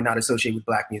people might not associate with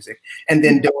Black music, and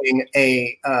then doing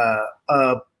a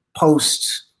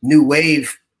post new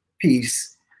wave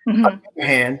piece on the other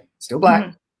hand, still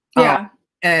Black. Yeah.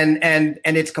 And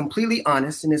it's completely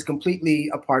honest, and it's completely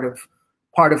a part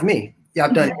of me. Yeah,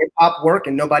 I've done hip hop work,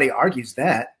 and nobody argues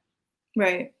that.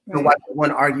 Right. So why would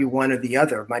one argue one or the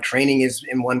other? My training is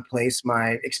in one place,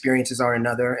 my experiences are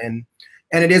another, and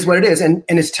it is what it is. And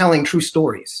it's telling true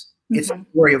stories. It's a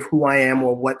story of who I am,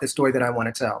 or what the story that I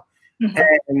want to tell.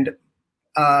 And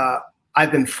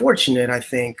I've been fortunate, I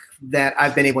think, that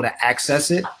I've been able to access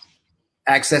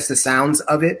the sounds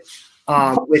of it.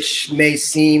 Which make it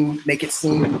seem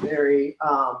very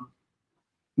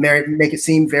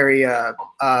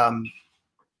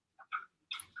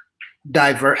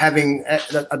diverse, having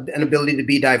an ability to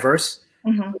be diverse.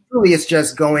 Really, it's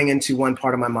just going into one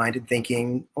part of my mind and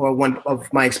thinking, or one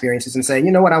of my experiences, and saying,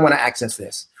 you know what, I want to access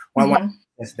this, or I want to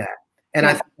access that. And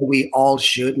I think we all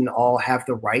should, and all have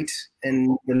the right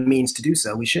and the means to do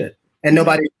so. We should. And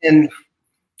nobody, and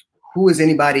who is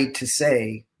anybody to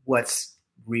say what's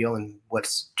real and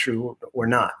what's true or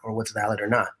not, or what's valid or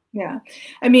not? Yeah.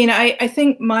 I mean, I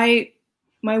think my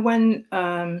one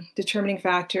determining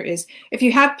factor is if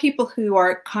you have people who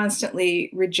are constantly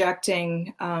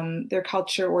rejecting their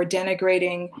culture, or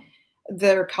denigrating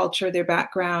their culture, their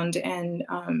background, and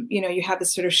you know, you have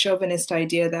this sort of chauvinist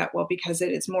idea that, well, because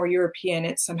it's more European,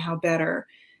 it's somehow better.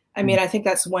 I mean, I think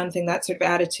that's one thing, that sort of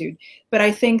attitude. But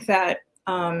I think that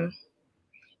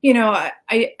you know,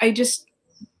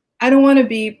 I don't want to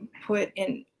be put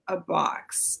in a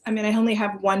box. I mean, I only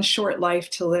have one short life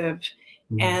to live.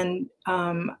 And,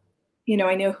 you know,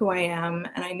 I know who I am,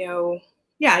 and I know,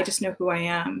 I just know who I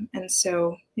am. And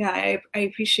so, I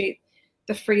appreciate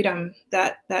the freedom,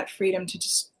 that freedom to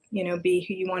just you know, be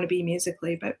who you want to be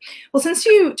musically. But well, since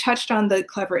you touched on the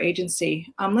Clever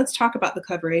Agency, let's talk about the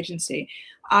Clever Agency.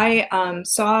 I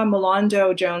saw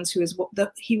Milando Jones, who is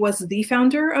he was the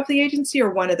founder of the agency,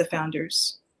 or one of the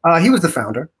founders. He was the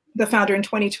founder. The founder in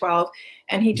 2012,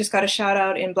 and he just got a shout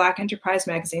out in Black Enterprise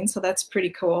magazine, so that's pretty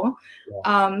cool.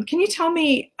 Yeah. Can you tell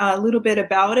me a little bit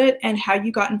about it and how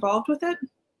you got involved with it?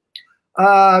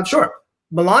 Sure.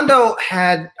 Milando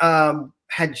had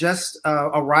just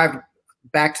arrived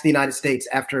back to the United States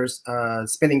after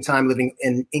spending time living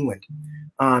in England,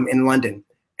 in London,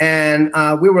 and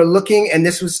we were looking, and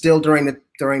this was still during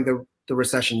the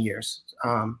recession years.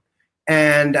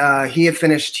 And he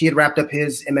had wrapped up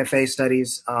his MFA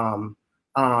studies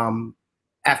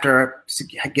after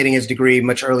getting his degree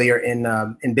much earlier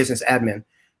in business admin.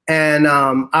 And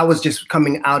I was just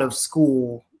coming out of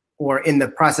school, or in the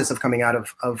process of coming out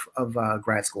of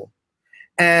grad school.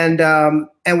 And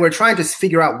we're trying to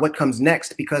figure out what comes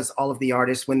next, because all of the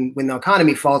artists, when the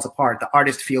economy falls apart, the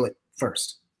artists feel it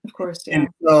first. Of course, yeah. And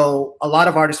so a lot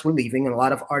of artists were leaving, and a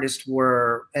lot of artists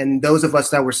and those of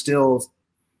us that were still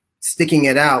sticking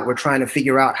it out, we're trying to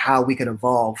figure out how we can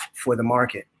evolve for the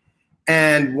market.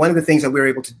 And one of the things that we were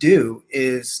able to do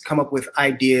is come up with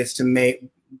ideas to make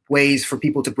ways for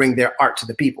people to bring their art to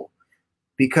the people.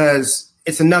 Because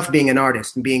it's enough being an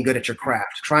artist and being good at your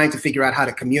craft, trying to figure out how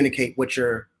to communicate what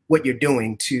you're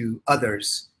doing to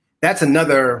others. That's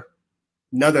another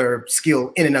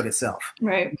skill in and of itself.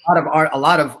 Right. A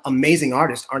lot of amazing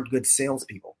artists aren't good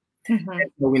salespeople. Mm-hmm.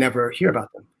 So we never hear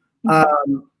about them.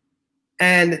 Mm-hmm.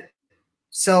 And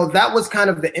so that was kind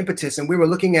of the impetus, and we were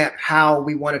looking at how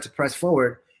we wanted to press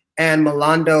forward. And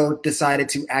Milando decided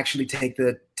to actually take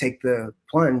the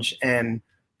plunge and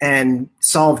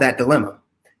solve that dilemma.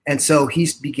 And so he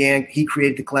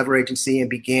created the Clever Agency and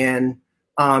began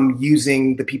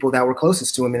using the people that were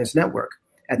closest to him in his network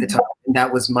at the time. And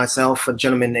that was myself, a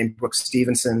gentleman named Brooks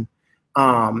Stevenson,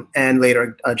 and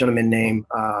later a gentleman named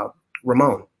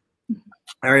Ramon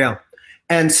Ariel.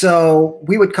 And so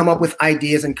we would come up with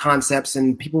ideas and concepts,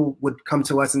 and people would come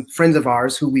to us, and friends of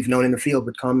ours who we've known in the field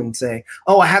would come and say,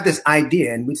 oh, I have this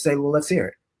idea. And we'd say, well, let's hear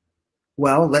it.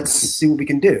 Well, let's see what we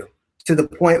can do. To the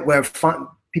point where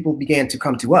people began to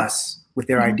come to us with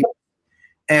their ideas.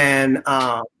 And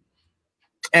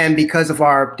because of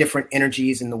our different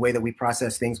energies and the way that we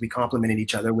process things, we complemented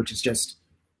each other, which is just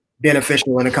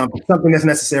beneficial in a company, something that's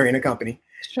necessary in a company.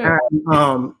 Sure.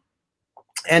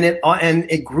 And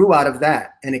it grew out of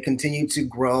that, and it continued to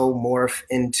grow, morph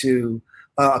into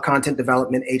a content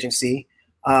development agency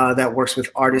that works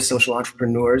with artists, social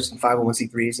entrepreneurs, and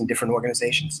 501c3s and different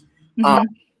organizations,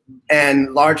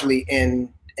 and largely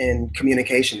in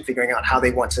communication, figuring out how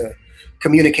they want to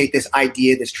communicate this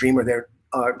idea, this dream, or their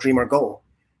dream or goal.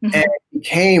 Mm-hmm. And it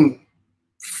became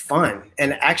fun,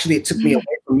 and actually it took me away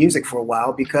from music for a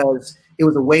while, because it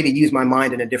was a way to use my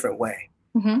mind in a different way.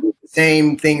 Mm-hmm. The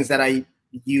same things that I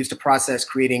use to process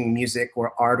creating music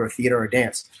or art or theater or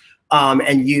dance,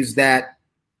 and use that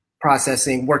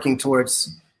processing, working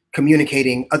towards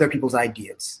communicating other people's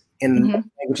ideas in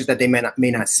languages that they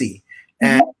may not see.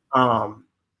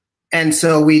 And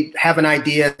so we have an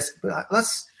idea,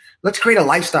 let's create a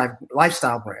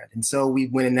lifestyle brand. And so we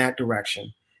went in that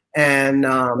direction. And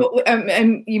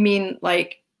you mean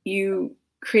like you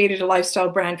created a lifestyle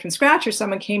brand from scratch, or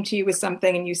someone came to you with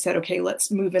something and you said, okay,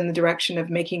 let's move in the direction of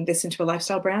making this into a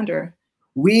lifestyle brand? Or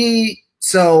we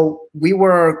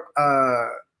were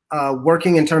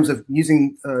working in terms of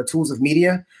using tools of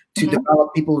media to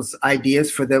develop people's ideas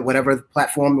for whatever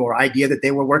platform or idea that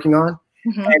they were working on.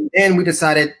 And then we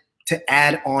decided to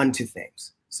add on to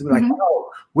things. So we're like, oh,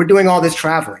 we're doing all this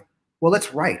traveling. Well,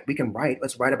 let's write. We can write.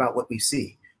 Let's write about what we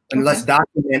see. And let's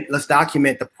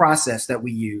document the process that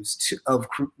we use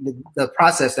the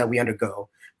process that we undergo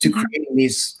to creating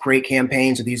these great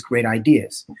campaigns or these great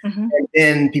ideas. And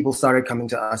then people started coming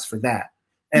to us for that.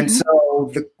 And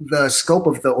so the scope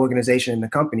of the organization and the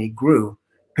company grew,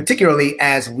 particularly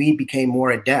as we became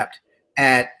more adept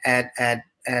at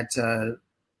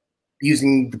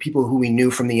using the people who we knew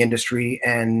from the industry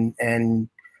and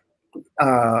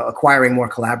acquiring more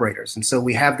collaborators. And so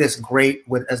we have this great,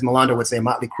 as Milando would say, a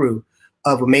motley crew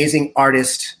of amazing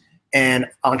artists and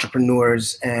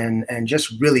entrepreneurs and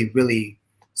just really, really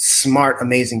smart,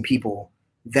 amazing people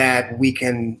that we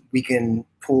can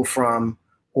pull from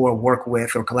or work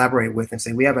with or collaborate with and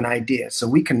say, we have an idea. So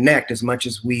we connect as much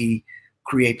as we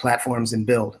create platforms and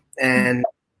build. And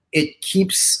it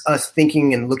keeps us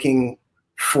thinking and looking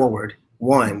forward,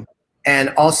 one, and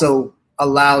also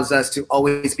allows us to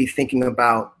always be thinking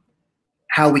about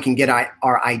how we can get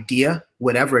our idea,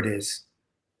 whatever it is,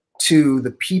 to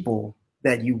the people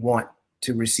that you want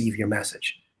to receive your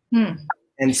message. Hmm.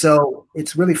 And so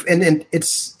it's really, and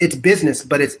it's business,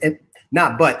 but it's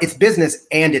business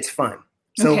and it's fun.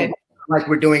 So Okay. like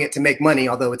we're doing it to make money,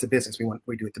 although it's a business,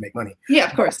 we do it to make money. Yeah,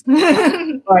 of course.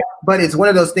 but it's one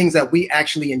of those things that we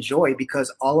actually enjoy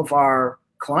because all of our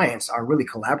clients are really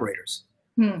collaborators.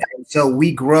 Hmm. And so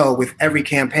we grow with every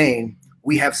campaign.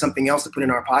 We have something else to put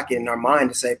in our pocket, in our mind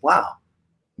to say, wow,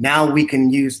 now we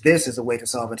can use this as a way to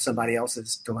solve somebody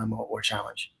else's dilemma or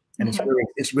challenge. And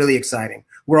it's really exciting.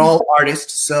 We're all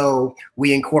artists, so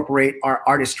we incorporate our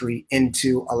artistry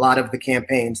into a lot of the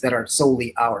campaigns that are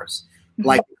solely ours,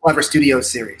 like the Clever Studio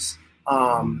series,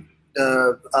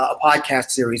 the podcast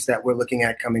series that we're looking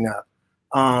at coming up.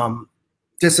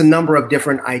 Just a number of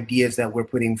different ideas that we're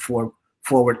putting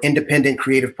forward, independent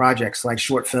creative projects like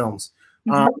short films,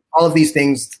 all of these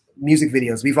things, music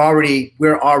videos.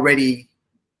 We're already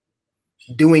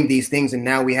doing these things, and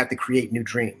now we have to create new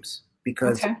dreams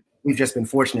because we've just been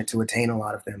fortunate to attain a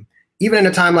lot of them. Even in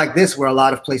a time like this, where a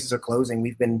lot of places are closing,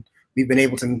 we've been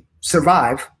able to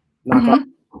survive.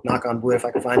 Knock on wood, if I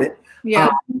can find it. Yeah.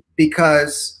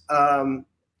 Because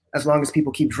as long as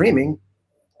people keep dreaming,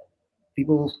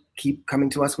 people keep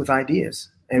coming to us with ideas,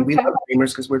 and we love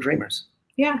dreamers because we're dreamers.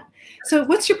 Yeah. So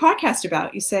what's your podcast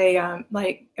about? You say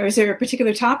or is there a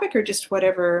particular topic or just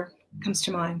whatever comes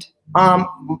to mind?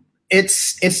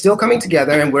 It's still coming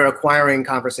together, and we're acquiring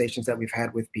conversations that we've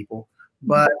had with people.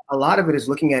 But a lot of it is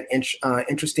looking at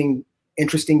interesting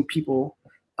people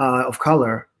of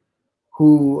color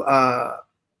who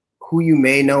you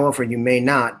may know of or you may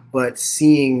not, but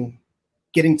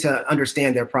getting to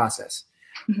understand their process.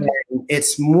 And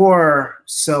it's more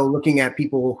so looking at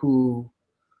people who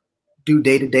do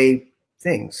day-to-day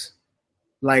things,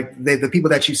 like the people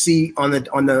that you see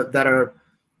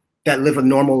that live a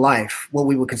normal life, what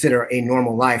we would consider a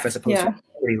normal life as opposed to a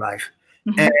celebrity life.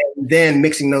 And then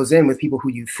mixing those in with people who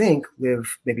you think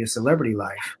live maybe a celebrity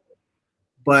life,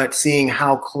 but seeing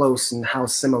how close and how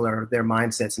similar their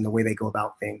mindsets and the way they go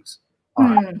about things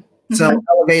are. So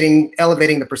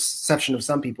elevating the perception of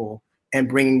some people and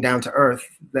bringing down to earth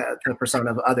the persona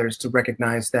of others to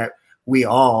recognize that we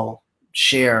all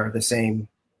share the same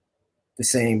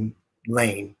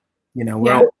lane. You know,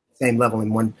 we're all same level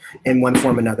in one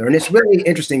form or another. And it's really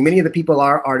interesting. Many of the people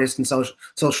are artists and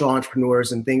social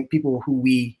entrepreneurs and people who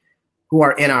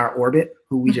are in our orbit,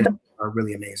 who we just are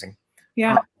really amazing.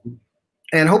 Yeah.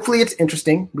 And hopefully it's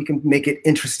interesting. We can make it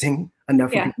interesting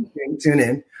enough for people to tune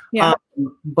in. Yeah.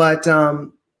 But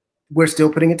we're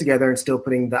still putting it together and still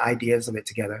putting the ideas of it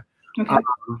together. Okay.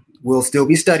 We'll still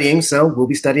be studying, so we'll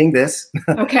be studying this.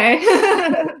 Okay.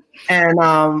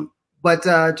 And but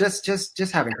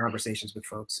just having conversations with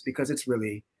folks, because it's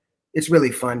really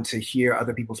fun to hear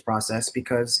other people's process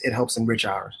because it helps enrich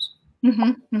ours.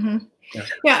 Yeah,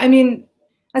 I mean,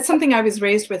 that's something I was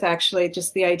raised with, actually,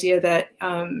 just the idea that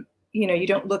you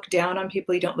don't look down on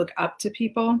people, you don't look up to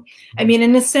people. I mean,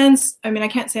 in a sense, I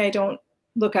can't say I don't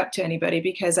look up to anybody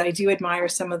because I do admire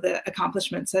some of the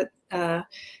accomplishments that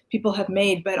people have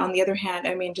made. But on the other hand,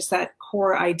 I mean, just that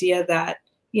core idea that,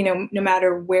 no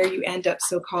matter where you end up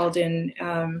so-called in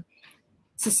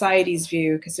society's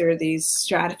view, because there are these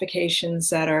stratifications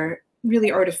that are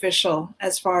really artificial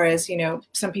as far as,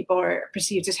 some people are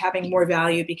perceived as having more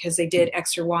value because they did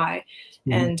X or Y.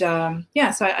 And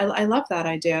so I love that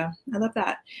idea. I love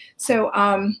that. So,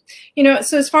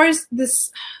 so as far as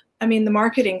this, the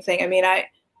marketing thing,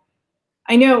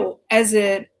 I know as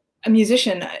a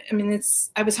musician,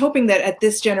 I was hoping that at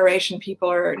this generation,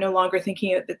 people are no longer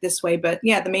thinking of it this way, but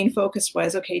the main focus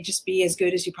was, okay, just be as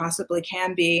good as you possibly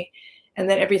can be, and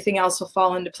then everything else will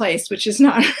fall into place, which is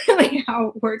not really how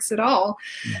it works at all.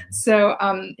 So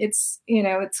it's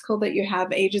cool that you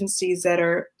have agencies that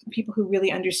are people who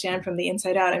really understand from the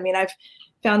inside out. I've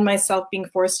found myself being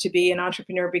forced to be an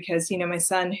entrepreneur because, my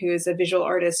son, who is a visual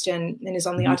artist and is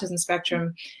on the autism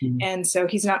spectrum, and so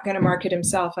he's not going to market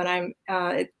himself. And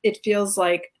it feels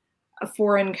like a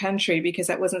foreign country because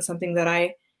that wasn't something that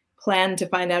I planned to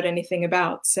find out anything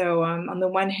about. So on the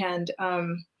one hand,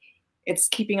 it's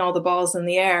keeping all the balls in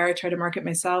the air. I try to market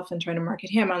myself and try to market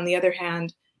him. On the other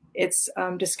hand, it's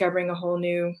discovering a whole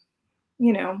new,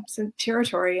 some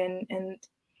territory, and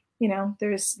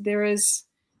there is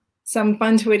some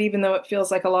fun to it, even though it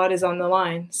feels like a lot is on the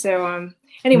line. So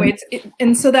anyway,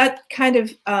 and so that kind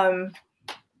of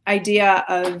idea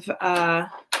of, I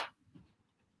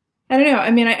don't know.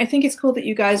 I think it's cool that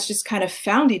you guys just kind of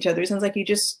found each other. It sounds like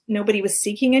nobody was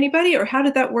seeking anybody, or how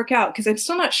did that work out? Because I'm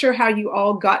still not sure how you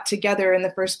all got together in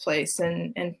the first place.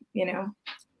 And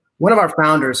one of our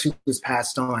founders who was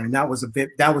passed on, and that was a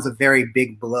very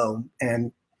big blow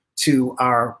and to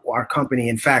our company.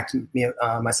 In fact,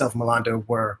 myself and Melanda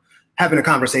having a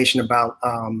conversation about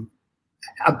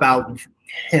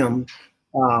him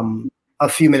a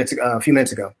few minutes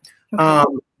ago. Okay.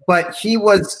 But he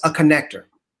was a connector.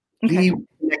 Okay. He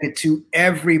connected to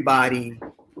everybody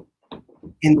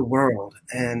in the world,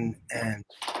 and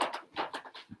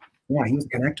yeah, he was a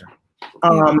connector.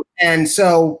 And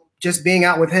so just being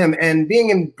out with him and being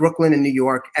in Brooklyn and New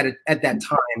York at that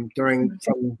time during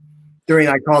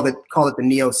I call it the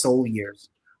neo soul years,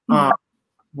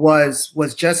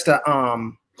 was just a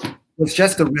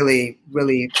really,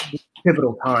 really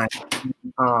pivotal time,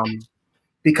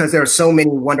 because there are so many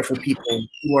wonderful people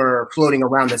who were floating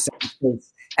around the same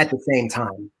space at the same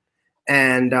time.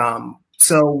 And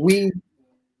so we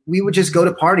would just go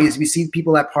to parties. We see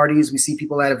people at parties, we see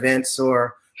people at events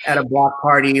or at a block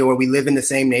party, or we live in the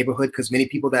same neighborhood, because many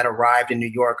people that arrived in New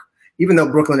York, even though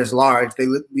Brooklyn is large,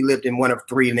 we lived in one of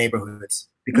 3 neighborhoods,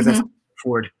 because that's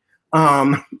afford.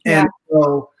 And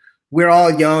so we're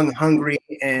all young, hungry,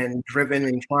 and driven,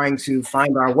 and trying to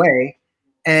find our way.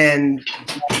 And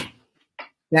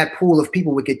that pool of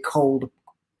people would get cold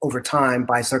over time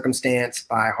by circumstance,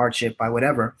 by hardship, by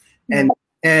whatever.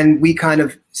 And we kind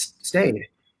of stayed.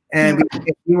 And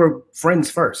we were friends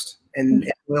first. And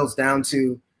it boils down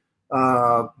to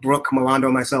Brooke, Milando,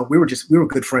 and myself. We were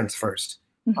good friends first.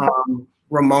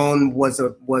 Ramon was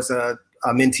a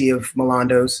mentee of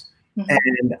Milando's.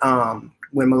 And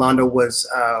when Milando was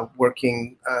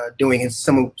working, doing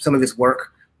some of his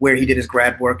work, where he did his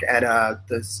grad work at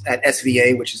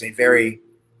SVA, which is a very,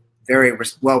 very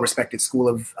well-respected school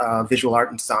of visual art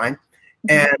and design.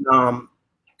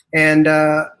 And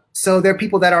so there are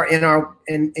people that are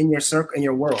in your circle, in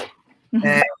your world.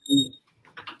 And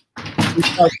we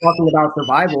start talking about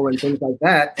survival and things like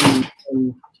that,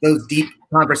 and those deep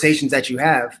conversations that you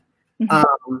have.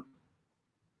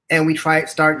 And we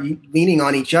start leaning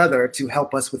on each other to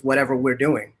help us with whatever we're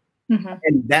doing.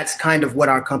 And that's kind of what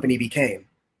our company became.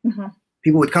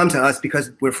 People would come to us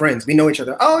because we're friends. We know each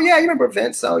other. Oh yeah, you remember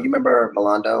Vince? Oh, you remember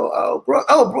Milando? Oh, Brooke.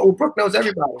 Oh, Brooke knows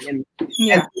everybody. And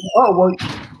oh, well,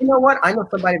 you know what? I know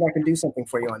somebody that can do something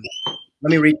for you on that.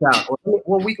 Let me reach out. Or,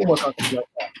 well, we can work on something like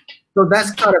that. So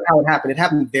that's kind of how it happened. It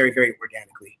happened very, very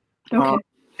organically.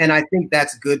 And I think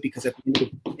that's good, because at the end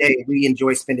of the day, we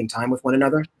enjoy spending time with one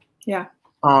another. Yeah.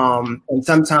 And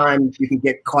sometimes you can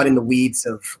get caught in the weeds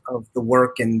of the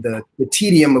work and the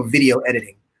tedium of video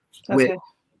editing, which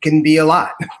can be a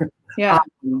lot. Yeah.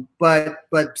 But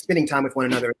spending time with one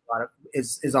another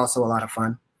is also a lot of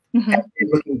fun. And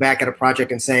looking back at a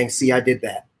project and saying, see, I did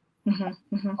that.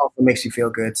 Also makes you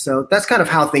feel good. So that's kind of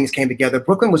how things came together.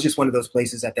 Brooklyn was just one of those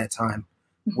places at that time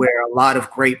where a lot of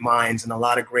great minds and a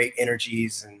lot of great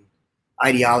energies and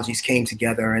ideologies came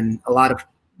together, and a lot of,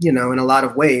 in a lot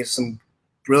of ways, some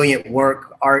brilliant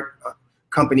work, art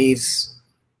companies,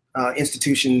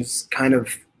 institutions kind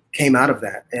of came out of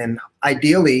that. And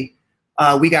ideally,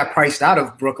 we got priced out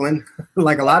of Brooklyn,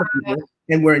 like a lot of people,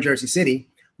 and we're in Jersey City.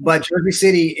 But Jersey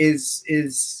City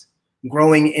is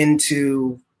growing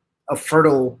into a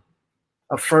fertile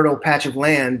patch of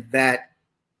land that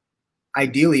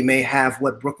ideally may have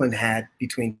what Brooklyn had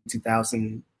between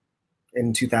 2000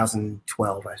 and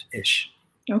 2012-ish.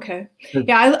 Okay.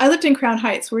 Yeah, I lived in Crown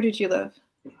Heights. Where did you live?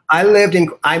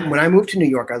 When I moved to New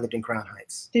York, I lived in Crown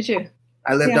Heights. Did you?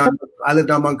 I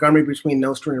lived on Montgomery between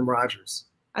Nostrand and Rogers.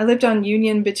 I lived on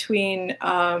Union between,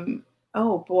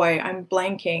 oh boy, I'm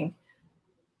blanking.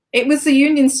 It was the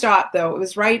Union stop, though. It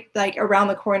was right like around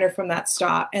the corner from that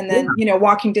stop. And then,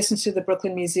 walking distance to the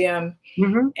Brooklyn Museum.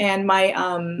 And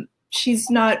my, she's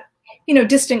not,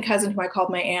 distant cousin who I called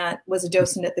my aunt was a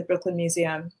docent at the Brooklyn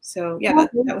Museum. So yeah,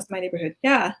 that was my neighborhood.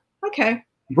 Yeah. Okay.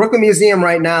 Brooklyn Museum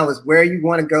right now is where you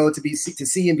want to go to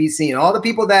see and be seen. All the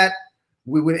people that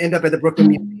we would end up at the Brooklyn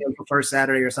Museum for First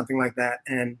Saturday or something like that.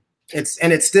 And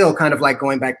it's still kind of like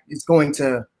going back. It's going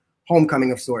to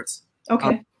homecoming of sorts.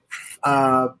 Okay.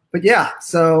 But yeah,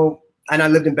 and I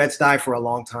lived in Bed-Stuy for a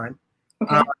long time.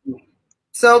 Okay.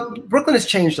 So Brooklyn has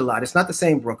changed a lot. It's not the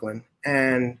same Brooklyn.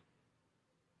 And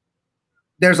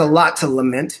there's a lot to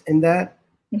lament in that.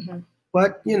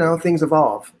 But, things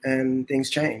evolve and things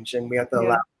change, and we have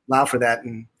to allow for that.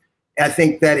 And I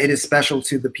think that it is special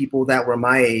to the people that were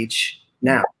my age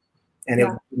now, and it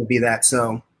will be that.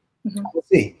 So we'll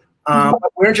see. But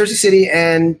we're in Jersey City,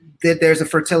 and there's a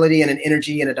fertility and an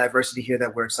energy and a diversity here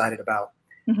that we're excited about.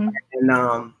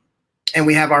 And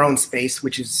we have our own space,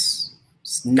 which is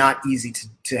not easy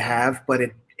to have, but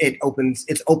it's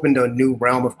opened a new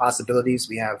realm of possibilities.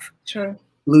 We have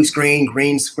blue screen,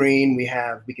 green screen. We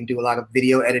can do a lot of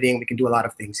video editing. We can do a lot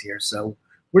of things here. So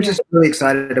we're just really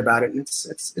excited about it. And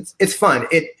it's fun.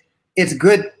 It's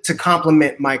good to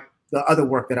complement the other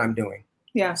work that I'm doing.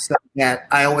 Yeah. So that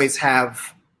I always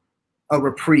have a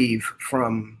reprieve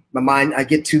from my mind. I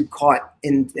get too caught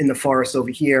in the forest over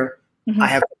here. I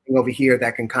have something over here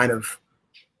that can kind of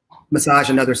massage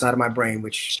another side of my brain,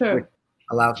 which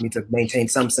allows me to maintain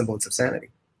some semblance of sanity.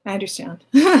 I understand.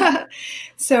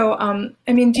 So,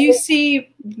 I mean, do you see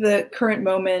the current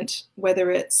moment,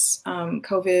 whether it's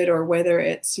COVID or whether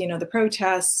it's, you know, the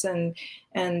protests and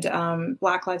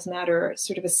Black Lives Matter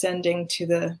sort of ascending to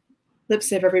the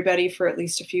lips of everybody for at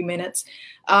least a few minutes?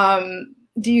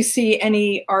 Do you see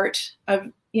any art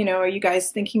of, you know, are you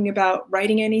guys thinking about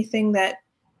writing anything that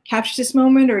captures this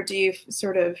moment, or do you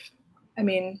sort of, I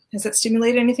mean, has that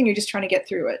stimulated anything? Or you're just trying to get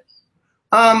through it?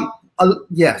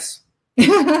 Yes.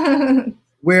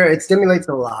 Where it stimulates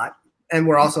a lot, and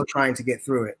we're also trying to get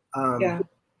through it.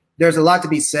 There's a lot to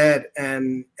be said,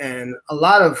 and a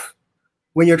lot of,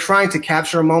 when you're trying to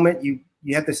capture a moment, you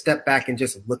have to step back and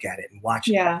just look at it and watch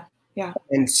it. Yeah.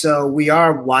 And so we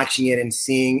are watching it and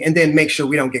seeing, and then make sure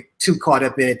we don't get too caught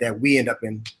up in it that we end up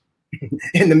in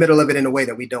in the middle of it in a way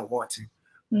that we don't want to.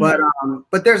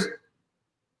 But there's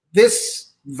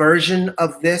this version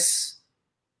of this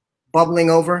bubbling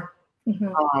over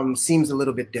seems a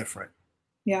little bit different.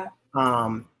 Yeah.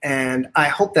 And I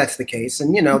hope that's the case.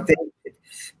 And, you know,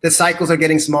 the cycles are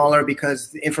getting smaller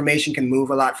because the information can move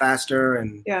a lot faster,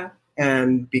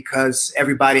 and because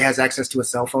everybody has access to a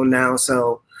cell phone now.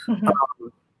 So,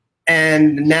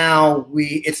 and now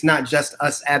it's not just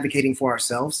us advocating for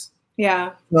ourselves.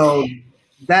 Yeah. So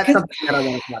that's something that I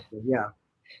want to capture. Yeah.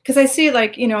 Because I see,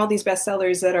 like, you know, all these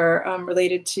bestsellers that are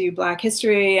related to Black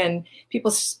history, and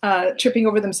people tripping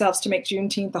over themselves to make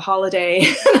Juneteenth a holiday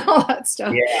and all that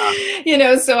stuff. Yeah. You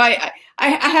know, so I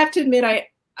have to admit,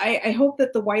 I hope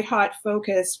that the white hot,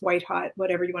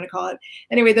 whatever you want to call it.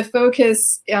 Anyway, the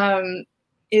focus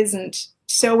isn't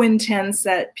so intense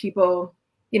that people,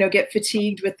 you know, get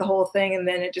fatigued with the whole thing, and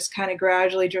then it just kind of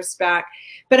gradually drifts back.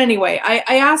 But anyway,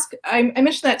 I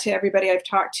mention that to everybody I've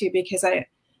talked to, because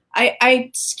I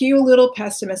skew a little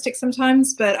pessimistic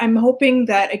sometimes, but I'm hoping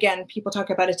that, again, people talk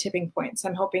about a tipping point. So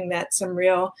I'm hoping that some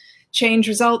real change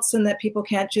results, and that people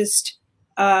can't just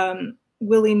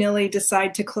willy-nilly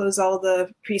decide to close all the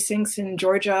precincts in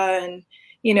Georgia. And,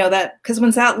 you know, that, because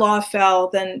once that law fell,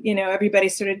 then, you know, everybody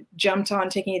sort of jumped on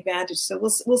taking advantage. So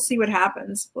we'll see what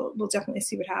happens. We'll definitely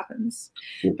see what happens.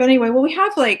 But anyway, well, we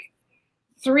have like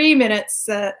 3 minutes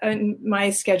in my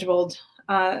scheduled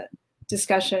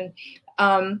discussion.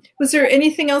 Was there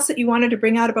anything else that you wanted to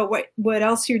bring out about what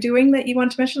else you're doing that you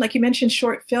want to mention? Like you mentioned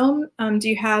short film.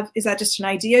 Is that just an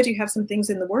idea? Do you have some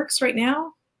things in the works right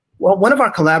now? Well, one of our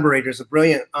collaborators, a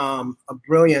brilliant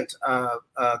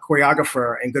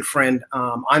choreographer and good friend,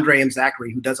 Andre M.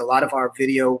 Zachary, who does a lot of our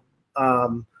video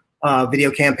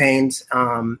campaigns,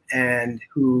 and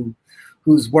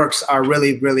whose works are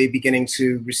really, really beginning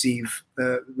to receive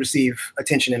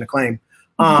attention and acclaim.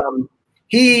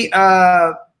 He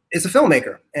is a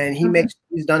filmmaker, and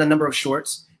he's done a number of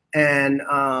shorts, and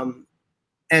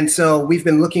so we've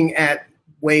been looking at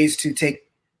ways to take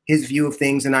his view of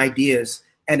things and ideas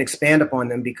and expand upon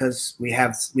them, because we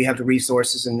have the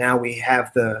resources, and now we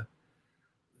have the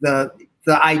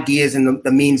ideas and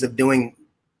the means of doing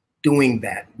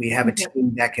that. We have a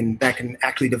team that can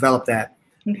actually develop that.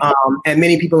 And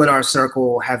many people in our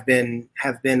circle have been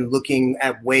looking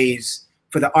at ways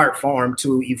for the art form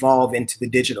to evolve into the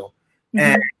digital.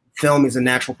 And film is a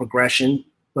natural progression,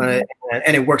 but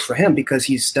and it works for him because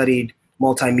he's studied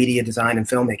multimedia design and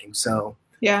filmmaking. So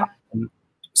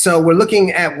so we're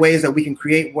looking at ways that we can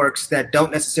create works that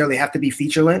don't necessarily have to be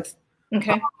feature length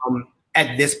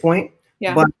at this point,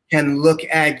 but can look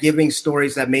at giving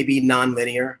stories that may be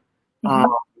non-linear,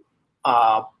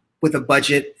 with a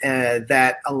budget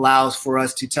that allows for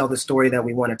us to tell the story that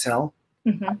we want to tell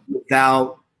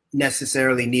without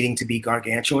necessarily needing to be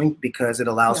gargantuan, because it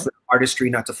allows for artistry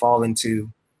not to fall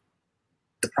into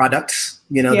the products,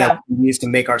 you know, that we use to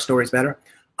make our stories better.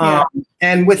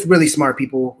 And with really smart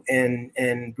people and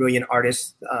brilliant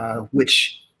artists,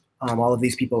 which all of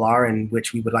these people are, and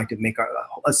which we would like to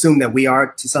assume that we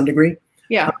are to some degree.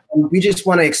 We just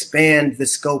want to expand the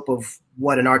scope of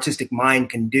what an artistic mind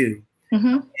can do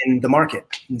in the market.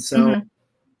 And so,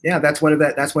 that's one of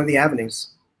the avenues.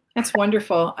 That's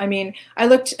wonderful. I mean, I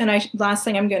looked, and last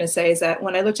thing I'm going to say is that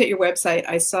when I looked at your website,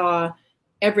 I saw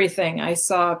everything. I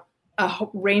saw a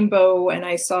rainbow, and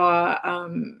I saw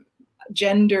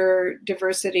gender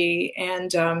diversity,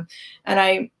 and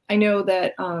I know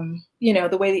that you know,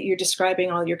 the way that you're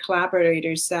describing all your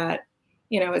collaborators, that,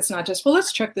 you know, it's not just, well,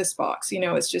 let's check this box. You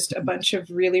know, it's just a bunch of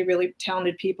really, really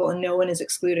talented people, and no one is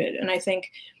excluded. And I think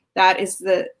that is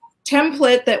the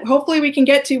template that hopefully we can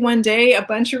get to one day. A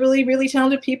bunch of really, really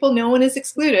talented people. No one is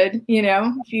excluded. You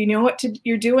know, if you know what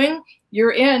you're doing,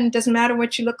 you're in. Doesn't matter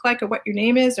what you look like or what your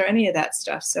name is or any of that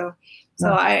stuff. So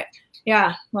I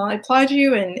applaud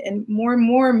you, and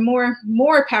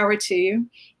more power to you.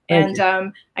 And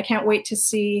I can't wait to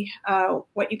see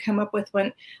what you come up with.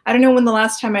 When I don't know when the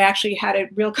last time I actually had a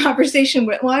real conversation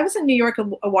with. Well, I was in New York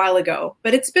a while ago,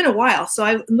 but it's been a while. So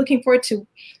I'm looking forward to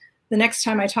the next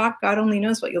time I talk. God only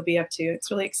knows what you'll be up to.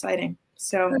 It's really exciting.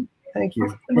 So thank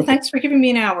you. Well, thanks for giving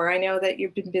me an hour. I know that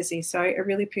you've been busy, so I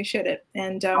really appreciate it.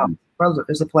 And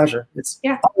it's a pleasure. It's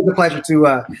always a pleasure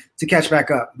to catch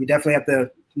back up. We definitely have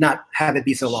to not have it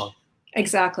be so long.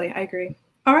 Exactly. I agree.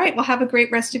 All right. Well, have a great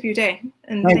rest of your day.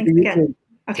 And thanks again.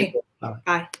 Okay.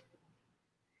 Bye.